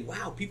and saying,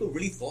 wow, people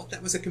really thought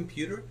that was a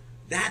computer.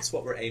 That's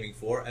what we're aiming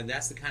for, and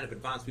that's the kind of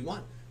advance we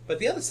want. But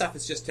the other stuff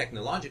is just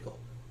technological,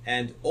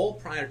 and all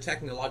prior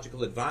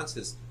technological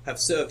advances have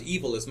served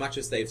evil as much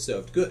as they've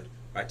served good.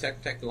 Right?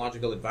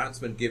 Technological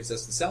advancement gives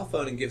us the cell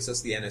phone and gives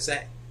us the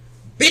NSA.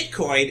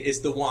 Bitcoin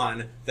is the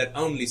one that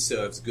only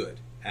serves good,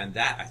 and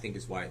that, I think,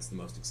 is why it's the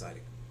most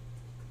exciting.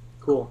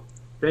 Cool.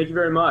 Thank you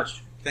very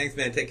much. Thanks,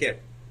 man. Take care.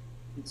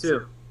 You too.